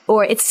upset,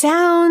 or it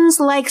sounds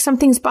like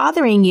something's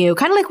bothering you.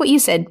 Kind of like what you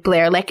said,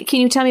 Blair. Like, can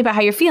you tell me about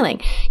how you're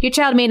feeling? Your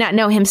child may not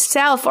know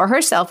himself or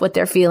herself what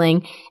they're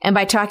feeling. And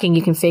by talking,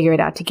 you can figure it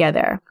out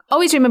together.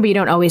 Always remember, you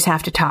don't always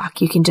have to talk.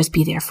 You can just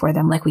be there for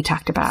them like we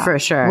talked about. For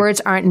sure.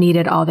 Words aren't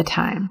needed all the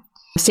time.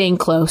 Staying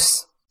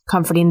close,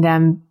 comforting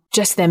them,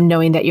 just them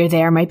knowing that you're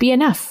there might be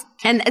enough.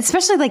 And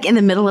especially like in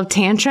the middle of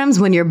tantrums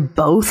when you're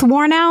both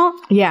worn out.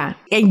 Yeah.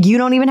 And you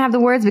don't even have the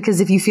words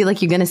because if you feel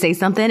like you're going to say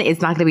something,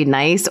 it's not going to be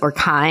nice or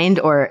kind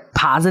or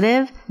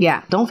positive.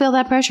 Yeah. Don't feel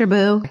that pressure,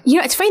 boo.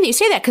 It's funny that you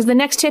say that because the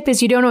next tip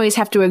is you don't always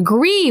have to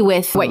agree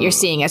with what you're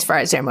seeing as far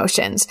as their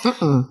emotions.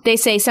 They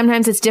say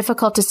sometimes it's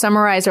difficult to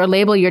summarize or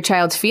label your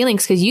child's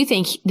feelings because you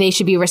think they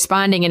should be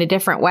responding in a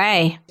different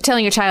way.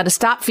 Telling your child to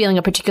stop feeling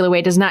a particular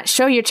way does not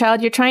show your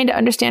child you're trying to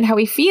understand how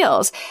he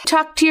feels.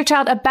 Talk to your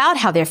child about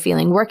how they're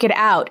feeling. Work it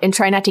out and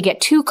try not to get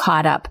too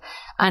caught up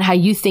on how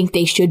you think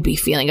they should be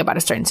feeling about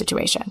a certain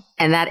situation.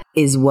 And that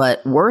is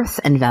what worth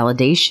and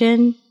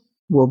validation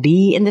will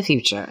be in the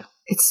future.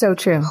 It's so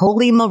true.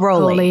 Holy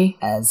moly,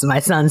 as my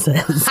son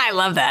says. I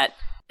love that.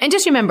 And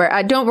just remember,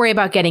 don't worry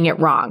about getting it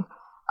wrong.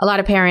 A lot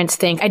of parents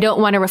think, I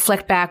don't want to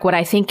reflect back what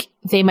I think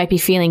they might be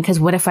feeling because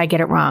what if I get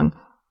it wrong?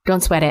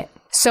 Don't sweat it.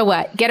 So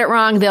what? Get it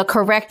wrong. They'll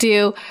correct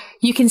you.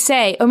 You can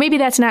say, oh, maybe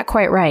that's not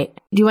quite right.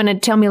 Do you want to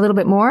tell me a little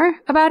bit more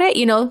about it?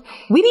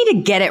 We need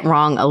to get it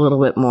wrong a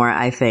little bit more,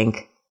 I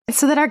think,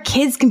 so that our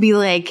kids can be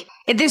like,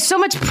 there's so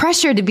much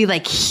pressure to be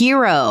like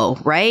hero,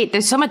 right?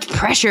 There's so much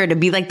pressure to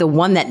be like the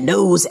one that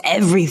knows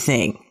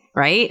everything,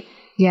 right?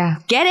 Yeah.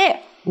 Get it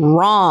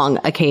wrong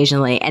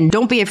occasionally and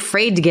don't be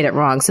afraid to get it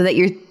wrong so that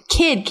your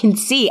kid can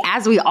see,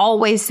 as we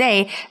always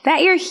say,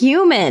 that you're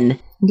human.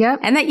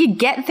 Yep. And that you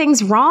get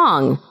things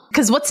wrong.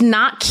 Because what's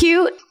not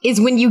cute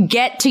is when you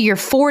get to your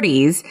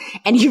 40s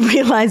and you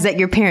realize that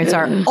your parents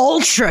are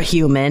ultra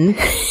human,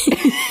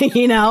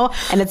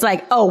 and it's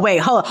like, oh, wait,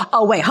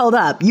 hold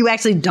up. You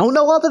actually don't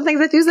know all the things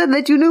that you said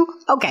that you knew?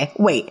 Okay,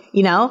 wait,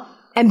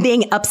 and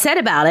being upset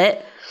about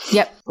it.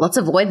 Yep. Let's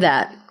avoid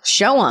that.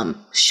 Show them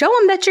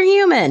that you're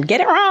human.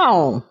 Get it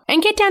wrong.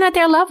 And get down at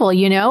their level,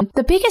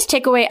 The biggest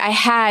takeaway I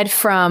had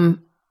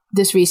from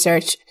this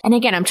research, and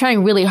again, I'm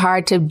trying really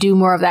hard to do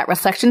more of that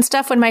reflection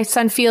stuff when my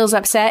son feels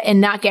upset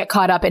and not get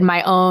caught up in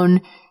my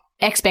own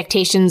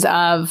expectations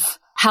of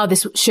how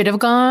this should have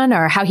gone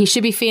or how he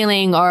should be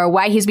feeling or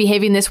why he's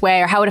behaving this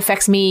way or how it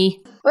affects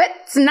me.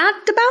 It's not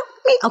about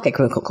me. Okay,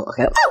 cool. Okay. Oh,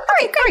 all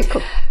right,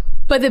 cool.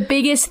 But the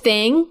biggest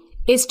thing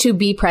is to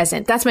be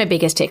present. That's my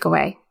biggest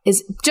takeaway,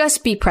 is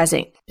just be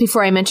present.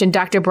 Before I mentioned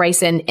Dr.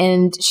 Bryson,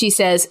 and she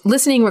says,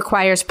 listening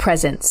requires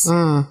presence.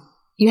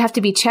 You have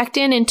to be checked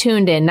in and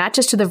tuned in, not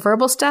just to the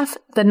verbal stuff,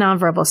 the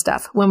nonverbal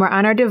stuff. When we're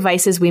on our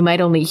devices, we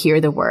might only hear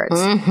the words.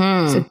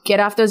 So get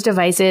off those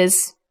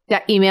devices.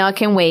 That email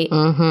can wait.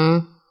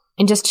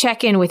 And just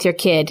check in with your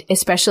kid,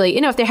 especially,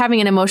 if they're having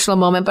an emotional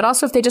moment, but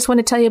also if they just want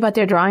to tell you about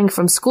their drawing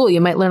from school,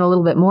 you might learn a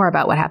little bit more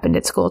about what happened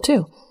at school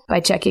too by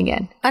checking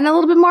in. And a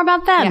little bit more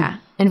about them. Yeah.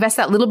 Invest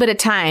that little bit of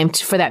time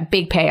for that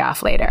big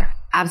payoff later.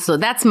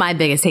 Absolutely. That's my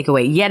biggest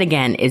takeaway yet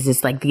again is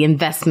this like the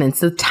investments,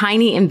 the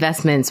tiny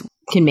investments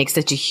can make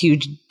such a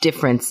huge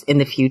difference in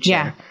the future.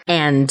 Yeah.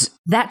 And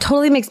that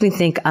totally makes me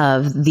think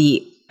of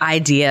the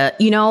idea,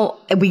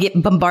 we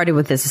get bombarded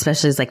with this,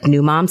 especially as like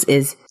new moms,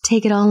 is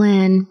take it all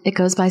in. It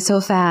goes by so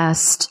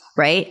fast,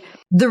 right?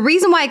 The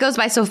reason why it goes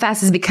by so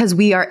fast is because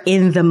we are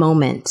in the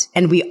moment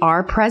and we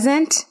are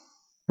present,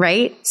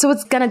 right? So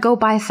it's going to go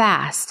by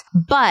fast.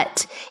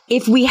 But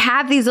if we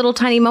have these little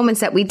tiny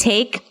moments that we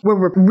take where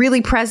we're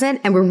really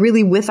present and we're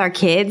really with our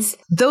kids,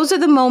 those are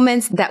the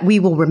moments that we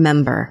will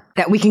remember,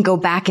 that we can go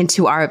back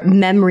into our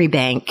memory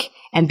bank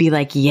and be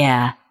like,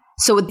 yeah.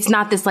 So it's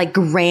not this like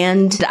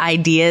grand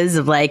ideas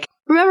of like,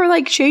 remember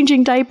like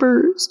changing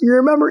diapers, you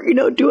remember,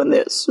 doing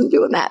this and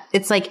doing that.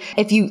 It's like,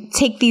 if you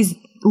take these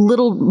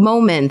little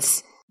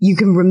moments, you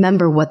can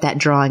remember what that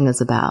drawing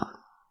was about.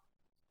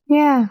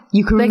 Yeah.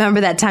 You can remember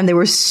that time they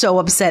were so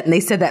upset and they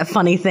said that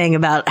funny thing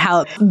about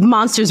how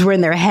monsters were in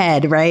their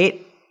head,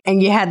 right?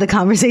 And you had the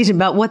conversation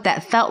about what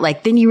that felt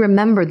like. Then you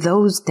remember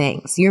those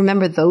things. You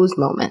remember those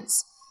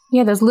moments.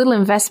 Yeah, those little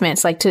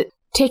investments, like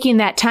taking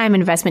that time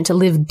investment to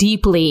live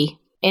deeply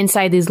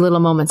inside these little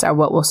moments are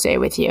what will stay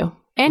with you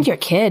and your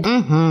kid.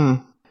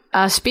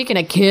 Speaking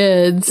of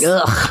kids,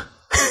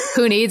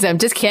 who needs them?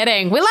 Just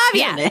kidding. We love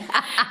you.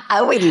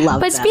 We love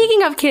But them.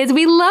 Speaking of kids,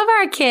 we love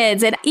our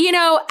kids. And,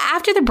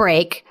 after the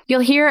break,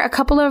 you'll hear a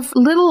couple of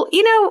little,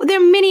 they're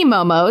mini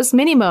moments,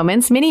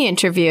 mini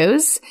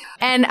interviews.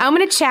 And I'm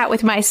going to chat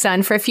with my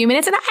son for a few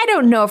minutes. And I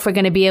don't know if we're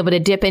going to be able to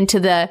dip into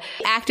the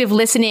active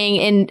listening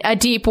in a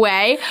deep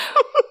way.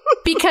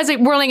 Because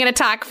we're only going to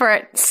talk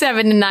for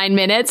 7 to 9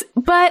 minutes.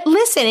 But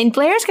listen, and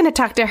Blair's going to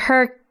talk to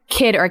her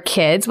kid or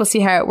kids. We'll see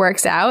how it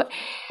works out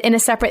in a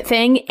separate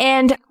thing.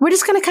 And we're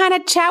just going to kind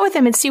of chat with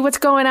them and see what's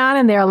going on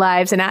in their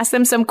lives and ask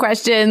them some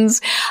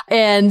questions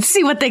and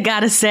see what they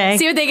got to say.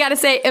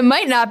 It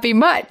might not be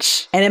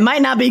much. And it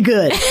might not be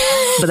good.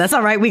 But that's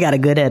all right. We got a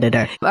good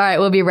editor. All right.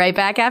 We'll be right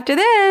back after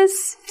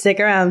this. Stick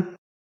around.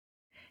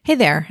 Hey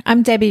there.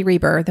 I'm Debbie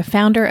Reber, the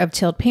founder of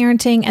Tilt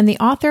Parenting and the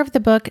author of the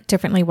book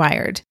Differently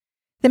Wired.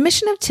 The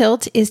mission of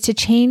Tilt is to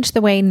change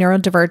the way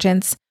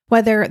neurodivergence,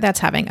 whether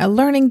that's having a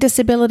learning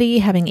disability,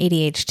 having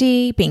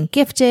ADHD, being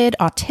gifted,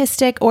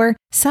 autistic, or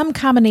some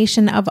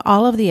combination of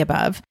all of the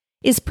above,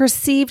 is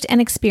perceived and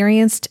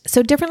experienced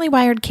so differently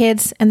wired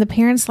kids and the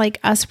parents like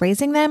us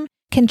raising them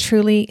can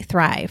truly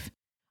thrive.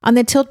 On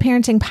the Tilt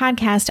Parenting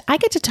podcast, I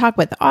get to talk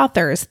with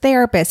authors,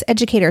 therapists,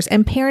 educators,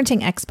 and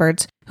parenting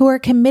experts who are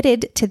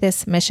committed to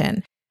this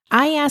mission.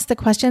 I ask the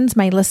questions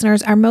my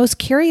listeners are most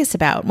curious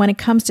about when it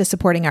comes to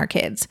supporting our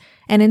kids.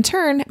 And in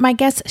turn, my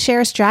guests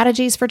share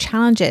strategies for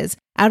challenges,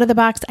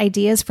 out-of-the-box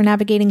ideas for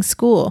navigating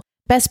school,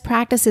 best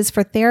practices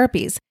for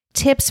therapies,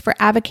 tips for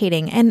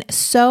advocating, and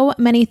so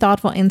many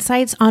thoughtful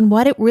insights on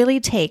what it really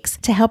takes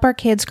to help our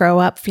kids grow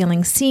up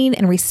feeling seen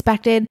and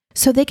respected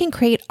so they can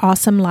create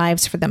awesome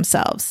lives for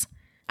themselves.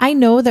 I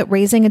know that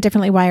raising a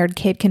differently wired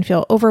kid can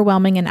feel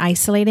overwhelming and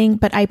isolating,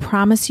 but I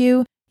promise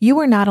you, you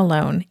are not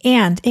alone,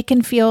 and it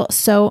can feel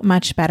so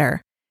much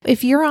better.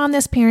 If you're on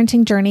this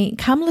parenting journey,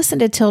 come listen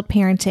to Tilt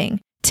Parenting.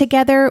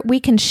 Together, we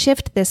can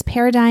shift this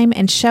paradigm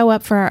and show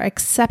up for our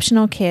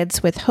exceptional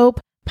kids with hope,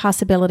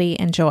 possibility,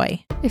 and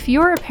joy. If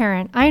you're a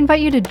parent, I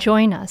invite you to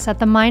join us at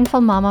the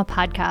Mindful Mama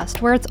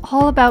podcast, where it's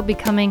all about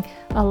becoming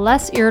a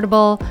less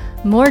irritable,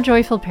 more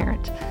joyful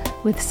parent.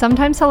 With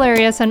sometimes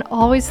hilarious and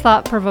always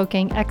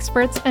thought-provoking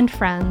experts and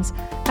friends,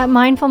 at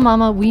Mindful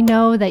Mama, we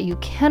know that you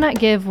cannot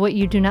give what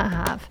you do not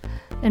have.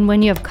 And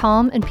when you have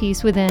calm and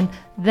peace within,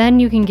 then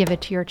you can give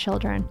it to your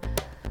children.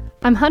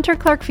 I'm Hunter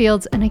Clark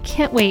Fields, and I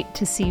can't wait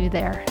to see you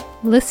there.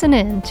 Listen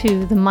in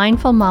to the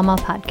Mindful Mama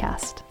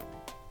podcast.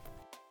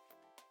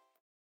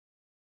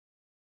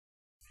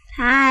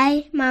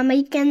 Hi,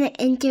 Mama's gonna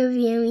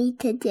interview me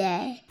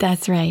today.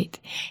 That's right.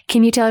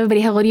 Can you tell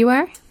everybody how old you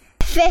are?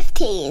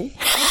 15.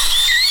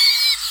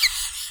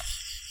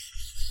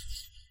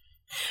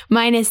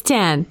 Minus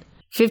 10.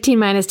 15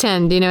 minus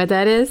 10. Do you know what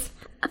that is?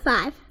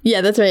 5.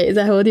 Yeah, that's right. Is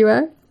that how old you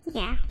are?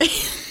 Yeah.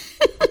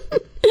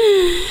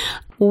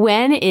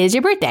 When is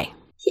your birthday?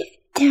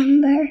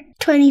 September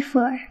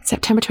 24th.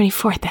 September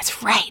 24th.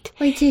 That's right.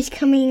 Which is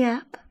coming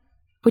up.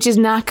 Which is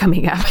not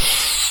coming up.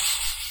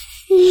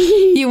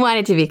 You want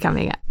it to be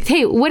coming up.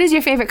 Hey, what is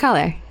your favorite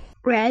color?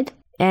 Red.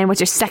 And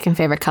what's your second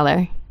favorite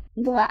color?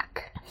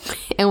 Black.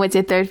 And what's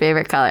your third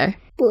favorite color?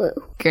 Blue.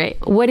 Great.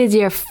 What is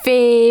your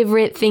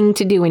favorite thing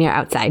to do when you're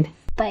outside?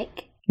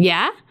 Bike.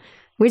 Yeah?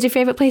 Where's your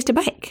favorite place to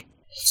bike?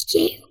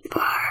 Skate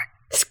park.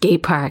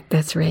 Skate park,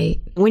 that's right.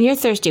 When you're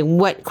thirsty,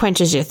 what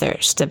quenches your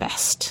thirst the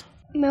best?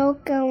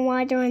 Milk and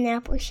water and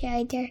apple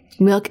cider.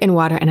 Milk and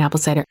water and apple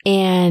cider.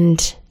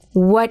 And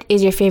what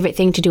is your favorite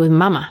thing to do with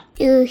Mama?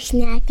 Do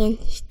snack and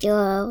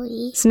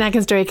stories. Snack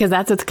and story, because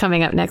that's what's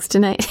coming up next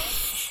tonight.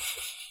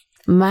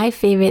 My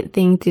favorite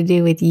thing to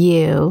do with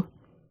you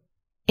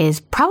is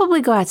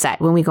probably go outside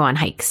when we go on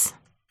hikes.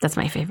 That's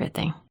my favorite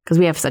thing. Because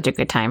we have such a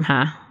good time,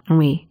 huh? And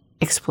we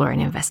explore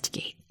and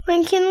investigate.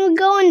 When can we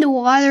go in the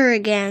water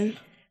again?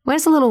 When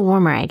it's a little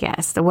warmer, I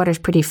guess. The water's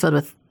pretty filled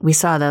with, we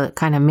saw the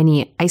kind of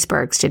mini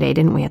icebergs today,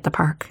 didn't we, at the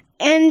park?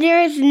 And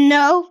there's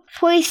no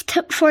place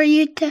for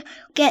you to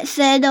get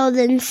settled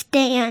and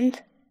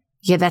stand.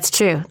 Yeah, that's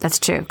true. That's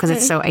true. Because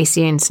it's so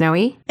icy and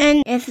snowy.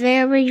 And it's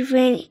very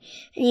rainy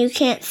and you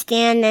can't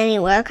stand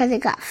anywhere because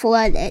it got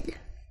flooded.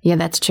 Yeah,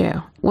 that's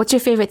true. What's your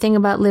favorite thing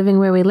about living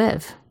where we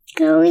live?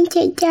 Going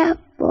to the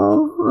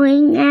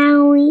bowling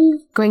alley.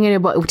 Going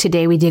in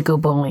today we did go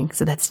bowling,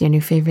 so that's your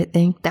new favorite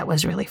thing? That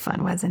was really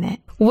fun, wasn't it?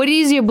 What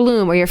is your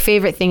bloom or your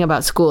favorite thing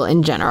about school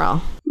in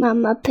general?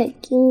 Mama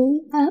picking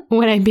me up.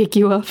 When I pick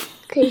you up.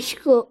 Because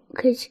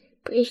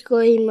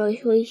preschool is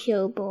mostly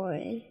so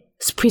boring.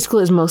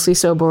 Preschool is mostly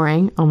so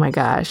boring. Oh my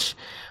gosh.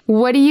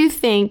 What do you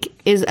think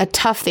is a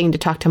tough thing to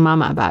talk to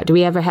Mama about? Do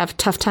we ever have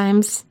tough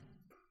times?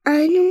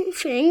 I don't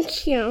think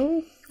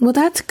so. Well,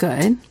 that's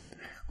good.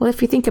 Well,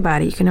 if you think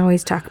about it, you can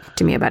always talk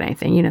to me about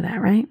anything. You know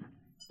that, right?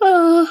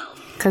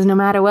 Because no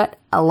matter what,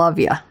 I love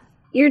you.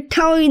 You're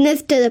telling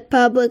this to the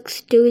public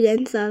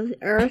students of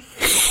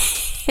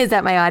Earth. Is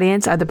that my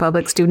audience? Are the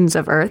public students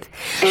of Earth?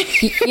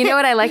 You know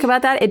what I like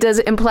about that? It does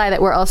imply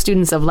that we're all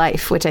students of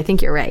life, which I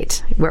think you're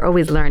right. We're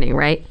always learning,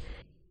 right?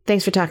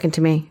 Thanks for talking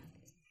to me.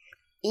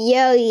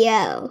 Yo,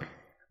 yo.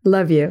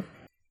 Love you.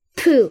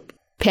 Poop.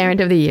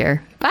 Parent of the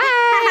Year. Bye!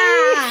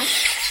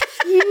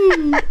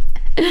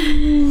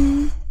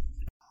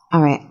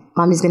 All right.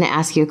 Mommy's going to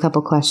ask you a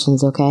couple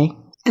questions, okay?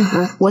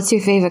 Uh-huh. What's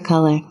your favorite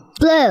color?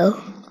 Blue.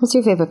 What's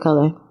your favorite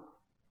color?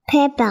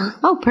 Purple.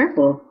 Oh,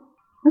 purple.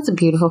 That's a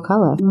beautiful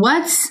color.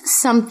 What's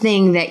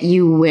something that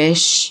you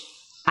wish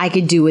I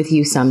could do with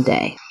you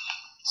someday?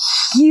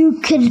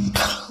 You could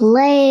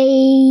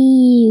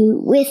play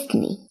with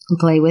me.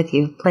 Play with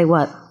you. Play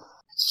what?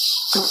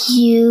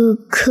 You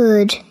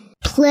could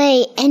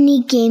play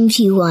any games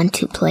you want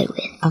to play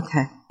with.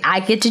 Okay. I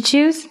get to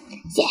choose?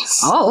 Yes.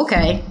 Oh,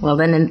 okay. Well,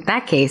 then in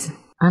that case,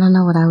 I don't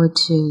know what I would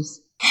choose.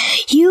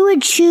 You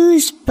would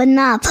choose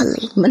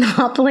Monopoly.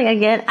 Monopoly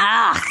again?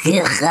 All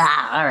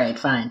right,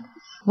 fine.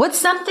 What's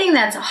something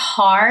that's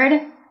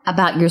hard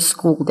about your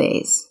school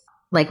days?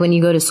 Like when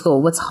you go to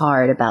school, what's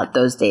hard about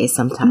those days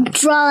sometimes?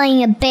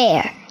 Drawing a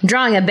bear.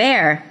 Drawing a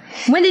bear?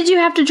 When did you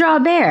have to draw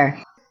a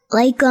bear?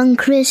 Like on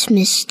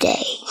Christmas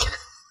Day.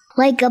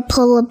 Like a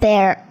polar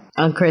bear.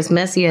 On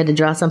Christmas, you had to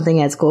draw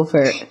something at school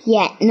for...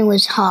 Yeah, and it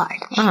was hard.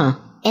 Uh-huh.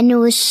 And it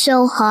was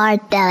so hard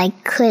that I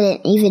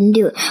couldn't even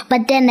do it.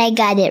 But then I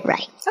got it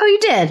right. Oh, you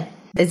did?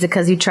 Is it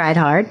because you tried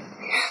hard?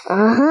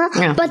 Uh-huh.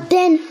 Yeah. But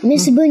then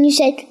Miss Abunia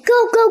said,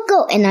 go, go,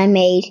 go. And I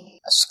made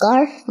a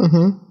scarf.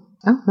 Mm-hmm.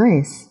 Oh,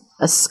 nice.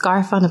 A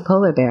scarf on a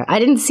polar bear. I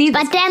didn't see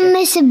that. But then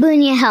Miss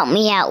Abunia helped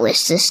me out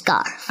with the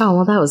scarf. Oh,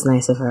 well, that was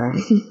nice of her.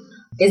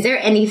 Is there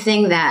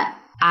anything that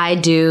I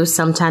do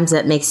sometimes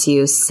that makes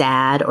you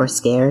sad or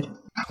scared?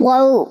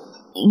 Well,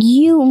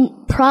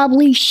 you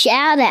probably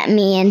shout at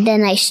me and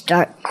then I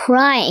start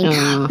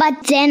crying.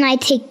 But then I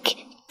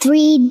take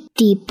 3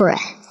 deep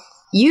breaths.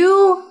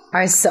 You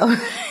are so...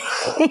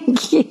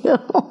 Thank you.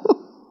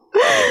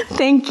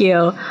 Thank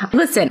you.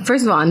 Listen,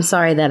 first of all, I'm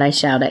sorry that I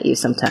shout at you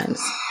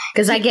sometimes.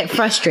 Because I get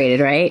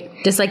frustrated, right?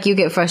 Just like you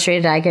get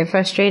frustrated, I get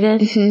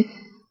frustrated. Mm-hmm.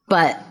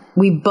 But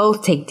we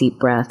both take deep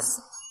breaths.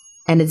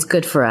 And it's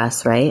good for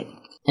us, right?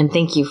 And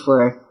thank you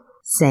for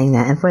saying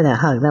that. And for that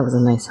hug. That was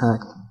a nice hug.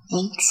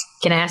 Thanks.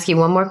 Can I ask you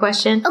one more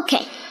question?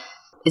 Okay.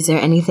 Is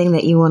there anything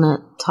that you want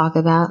to talk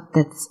about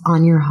that's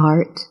on your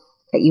heart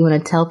that you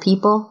want to tell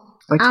people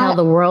or tell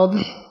the world?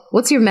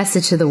 What's your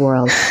message to the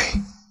world?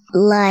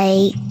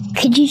 Like,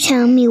 could you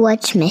tell me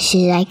what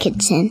message I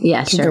could send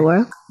to the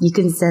world? You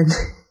can send...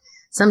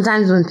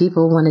 Sometimes when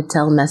people want to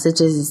tell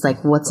messages, it's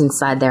like what's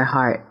inside their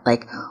heart.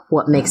 Like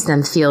what makes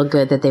them feel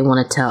good that they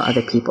want to tell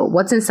other people.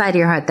 What's inside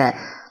your heart that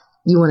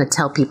you want to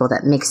tell people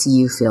that makes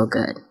you feel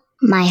good?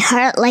 My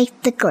heart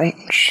like the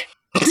Grinch.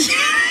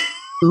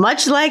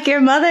 Much like your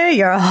mother,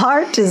 your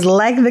heart is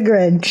like the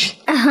Grinch.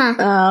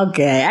 Uh-huh.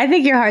 Okay. I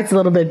think your heart's a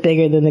little bit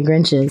bigger than the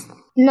Grinch's.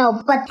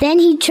 No, but then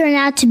he turned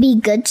out to be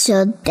good,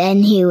 so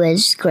then he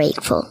was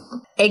grateful.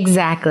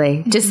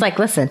 Exactly. Just like,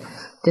 listen,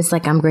 just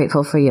like I'm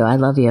grateful for you. I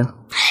love you.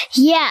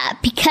 Yeah,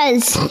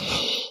 because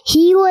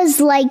he was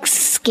like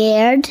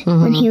scared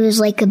when he was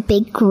like a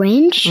big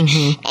Grinch,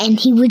 and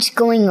he was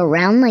going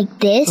around like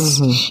this,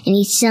 and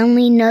he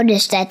suddenly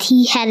noticed that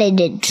he had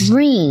a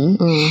dream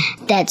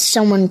that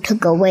someone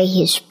took away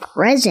his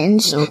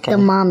presents, the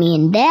mommy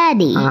and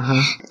daddy.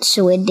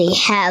 So they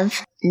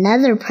have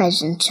another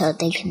present so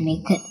they can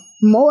make it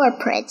more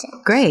presents.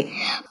 Great.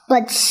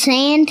 But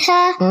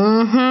Santa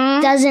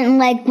doesn't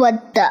like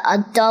what the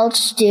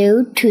adults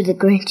do to the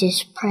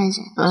Grinch's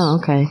presents. Oh,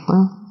 okay.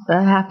 Well,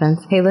 that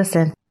happens. Hey,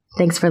 listen.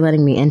 Thanks for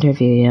letting me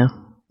interview you.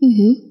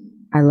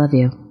 I love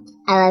you.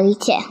 I love you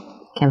too.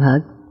 Can I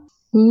hug?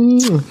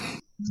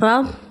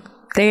 Well,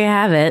 there you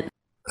have it.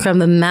 From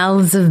the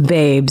mouths of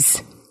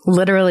babes.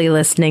 Literally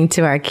listening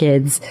to our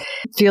kids.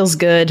 Feels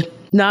good.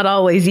 Not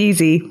always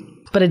easy,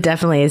 but it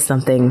definitely is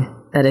something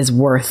that is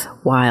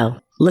worthwhile.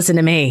 Listen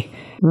to me.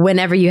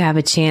 Whenever you have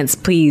a chance,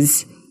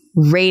 please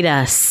rate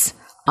us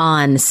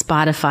on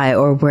Spotify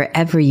or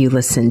wherever you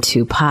listen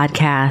to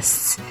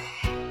podcasts,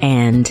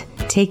 and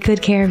take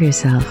good care of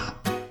yourself.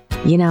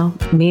 You know,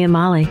 me and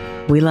Molly,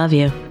 we love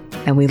you,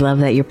 and we love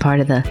that you're part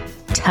of the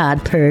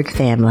Todd Perg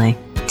family.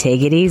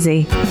 Take it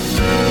easy.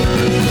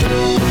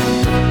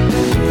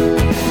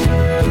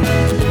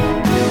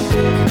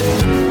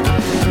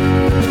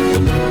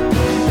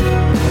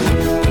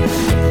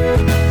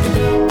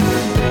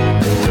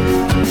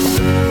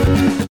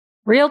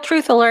 Real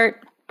truth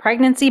alert,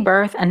 pregnancy,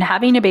 birth, and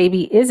having a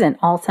baby isn't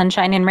all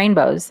sunshine and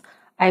rainbows.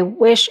 I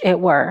wish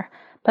it were.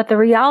 But the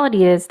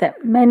reality is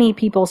that many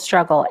people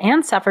struggle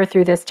and suffer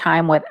through this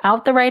time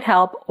without the right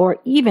help or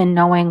even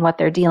knowing what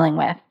they're dealing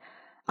with.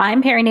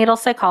 I'm perinatal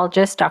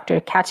psychologist Dr.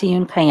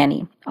 Katayun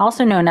Kayeni,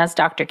 also known as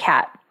Dr.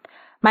 Kat.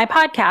 My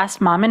podcast,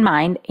 Mom and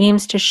Mind,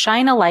 aims to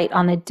shine a light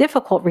on the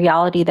difficult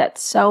reality that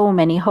so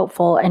many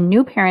hopeful and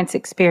new parents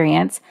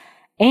experience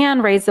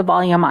and raise the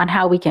volume on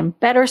how we can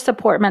better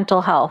support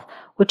mental health,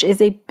 which is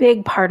a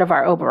big part of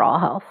our overall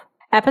health.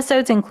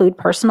 Episodes include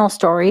personal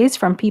stories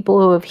from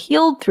people who have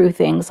healed through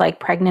things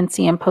like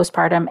pregnancy and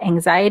postpartum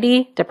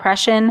anxiety,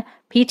 depression,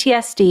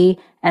 PTSD,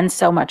 and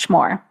so much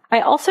more.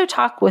 I also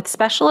talk with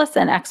specialists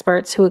and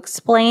experts who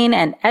explain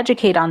and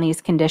educate on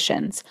these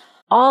conditions.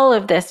 All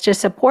of this to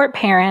support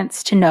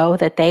parents to know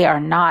that they are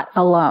not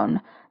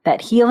alone,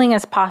 that healing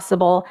is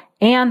possible,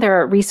 and there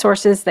are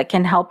resources that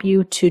can help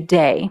you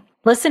today.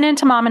 Listen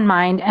into Mom and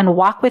Mind and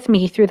walk with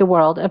me through the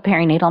world of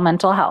perinatal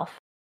mental health.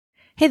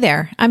 Hey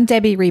there, I'm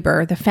Debbie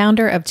Reber, the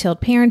founder of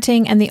Tilt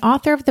Parenting and the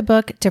author of the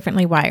book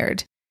Differently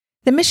Wired.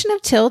 The mission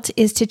of Tilt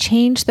is to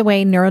change the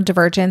way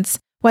neurodivergence,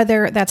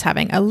 whether that's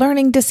having a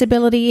learning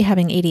disability,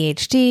 having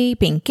ADHD,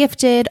 being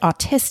gifted,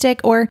 autistic,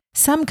 or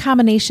some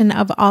combination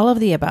of all of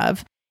the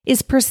above,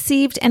 is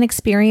perceived and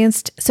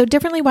experienced so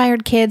differently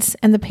wired kids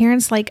and the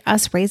parents like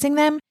us raising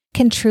them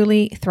can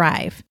truly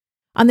thrive.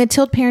 On the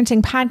Tilt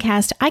Parenting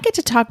podcast, I get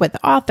to talk with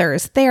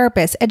authors,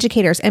 therapists,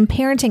 educators, and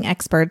parenting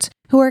experts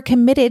who are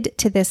committed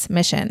to this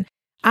mission.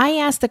 I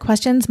ask the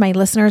questions my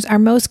listeners are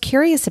most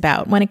curious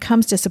about when it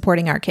comes to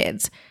supporting our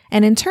kids.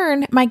 And in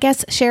turn, my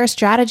guests share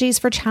strategies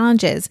for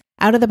challenges,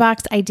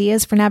 out-of-the-box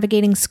ideas for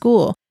navigating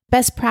school,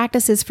 best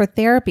practices for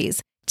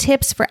therapies,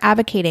 tips for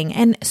advocating,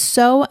 and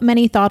so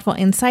many thoughtful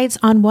insights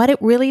on what it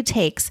really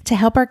takes to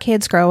help our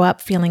kids grow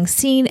up feeling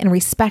seen and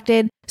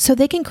respected so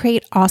they can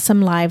create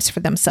awesome lives for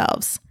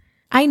themselves.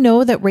 I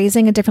know that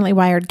raising a differently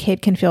wired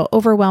kid can feel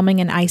overwhelming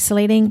and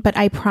isolating, but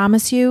I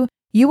promise you,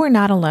 you are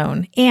not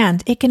alone,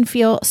 and it can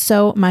feel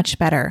so much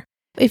better.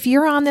 If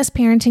you're on this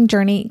parenting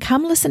journey,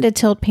 come listen to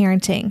Tilt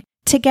Parenting.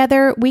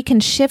 Together, we can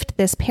shift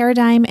this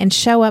paradigm and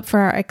show up for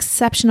our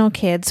exceptional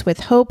kids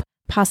with hope,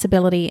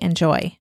 possibility, and joy.